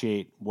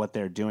appreciate what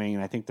they're doing,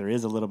 and I think there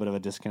is a little bit of a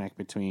disconnect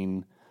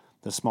between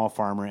the small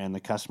farmer and the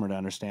customer to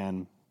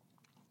understand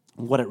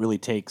what it really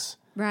takes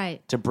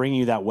to bring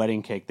you that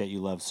wedding cake that you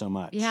love so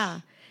much. Yeah.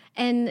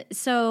 And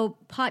so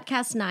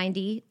Podcast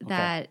 90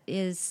 that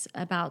is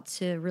about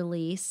to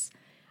release,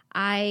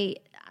 I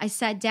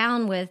sat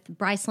down with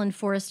Bryceland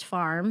Forest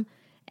Farm,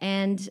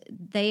 and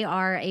they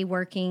are a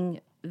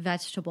working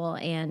vegetable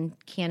and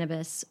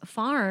cannabis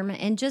farm,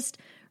 and just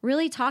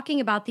really talking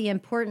about the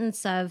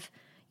importance of,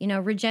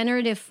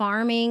 regenerative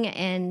farming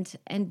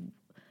and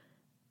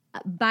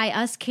by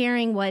us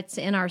caring what's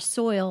in our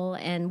soil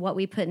and what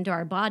we put into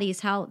our bodies,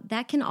 how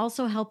that can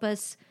also help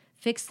us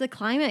fix the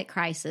climate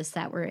crisis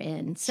that we're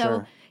in.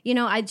 So,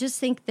 I just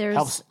think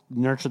helps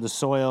nurture the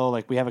soil.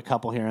 Like, we have a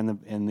couple here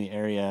in the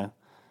area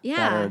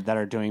that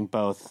are doing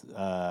both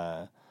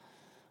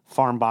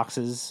farm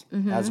boxes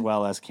as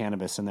well as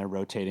cannabis, and they're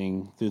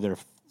rotating through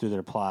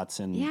their plots,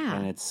 and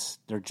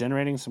they're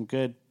generating some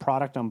good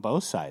product on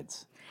both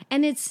sides.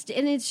 And it's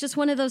just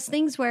one of those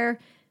things where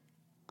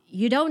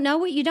you don't know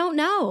what you don't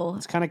know.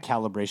 It's kind of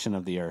calibration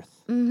of the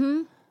earth.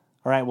 Mm-hmm.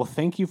 All right. Well,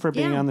 thank you for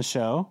being on the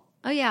show.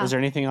 Oh, yeah. Is there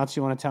anything else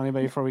you want to tell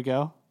anybody before we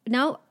go?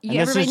 No.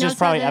 This is just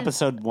probably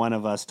episode 1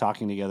 of us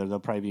talking together. There'll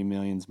probably be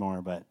millions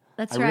more, but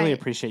I really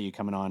appreciate you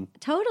coming on.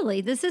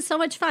 Totally. This is so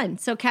much fun.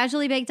 So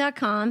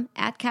casuallybaked.com,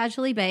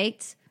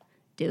 @casuallybaked.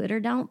 Do it or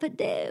don't, but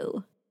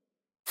do.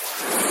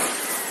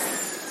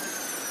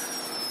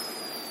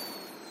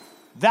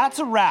 That's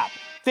a wrap.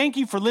 Thank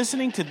you for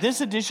listening to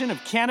this edition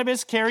of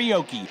Cannabis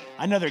Karaoke,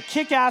 another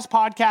kick-ass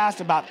podcast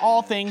about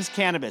all things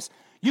cannabis.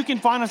 You can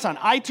find us on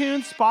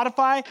iTunes,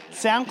 Spotify,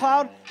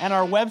 SoundCloud, and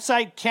our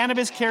website,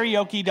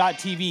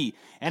 cannabiskaraoke.tv.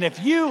 And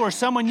if you or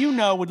someone you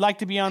know would like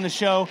to be on the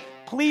show,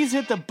 please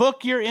hit the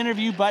book your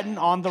interview button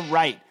on the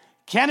right.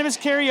 Cannabis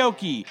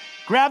Karaoke.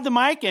 Grab the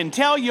mic and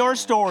tell your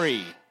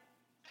story.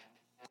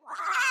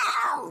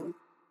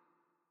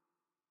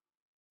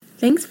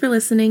 Thanks for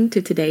listening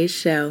to today's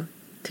show.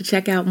 To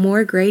check out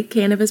more great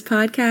cannabis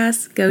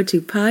podcasts, go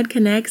to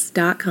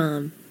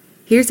podconnects.com.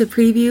 Here's a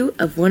preview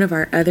of one of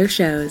our other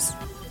shows.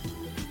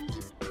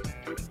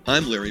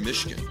 I'm Larry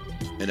Mishkin,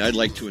 and I'd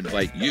like to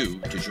invite you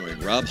to join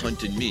Rob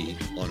Hunt and me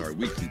on our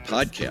weekly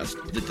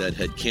podcast, The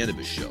Deadhead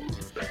Cannabis Show.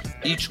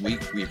 Each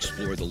week, we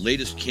explore the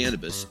latest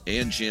cannabis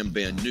and jam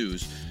band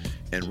news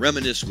and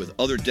reminisce with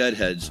other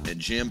Deadheads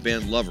and jam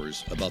band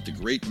lovers about the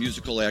great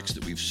musical acts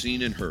that we've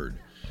seen and heard.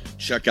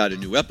 Check out a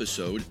new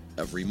episode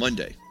every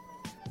Monday.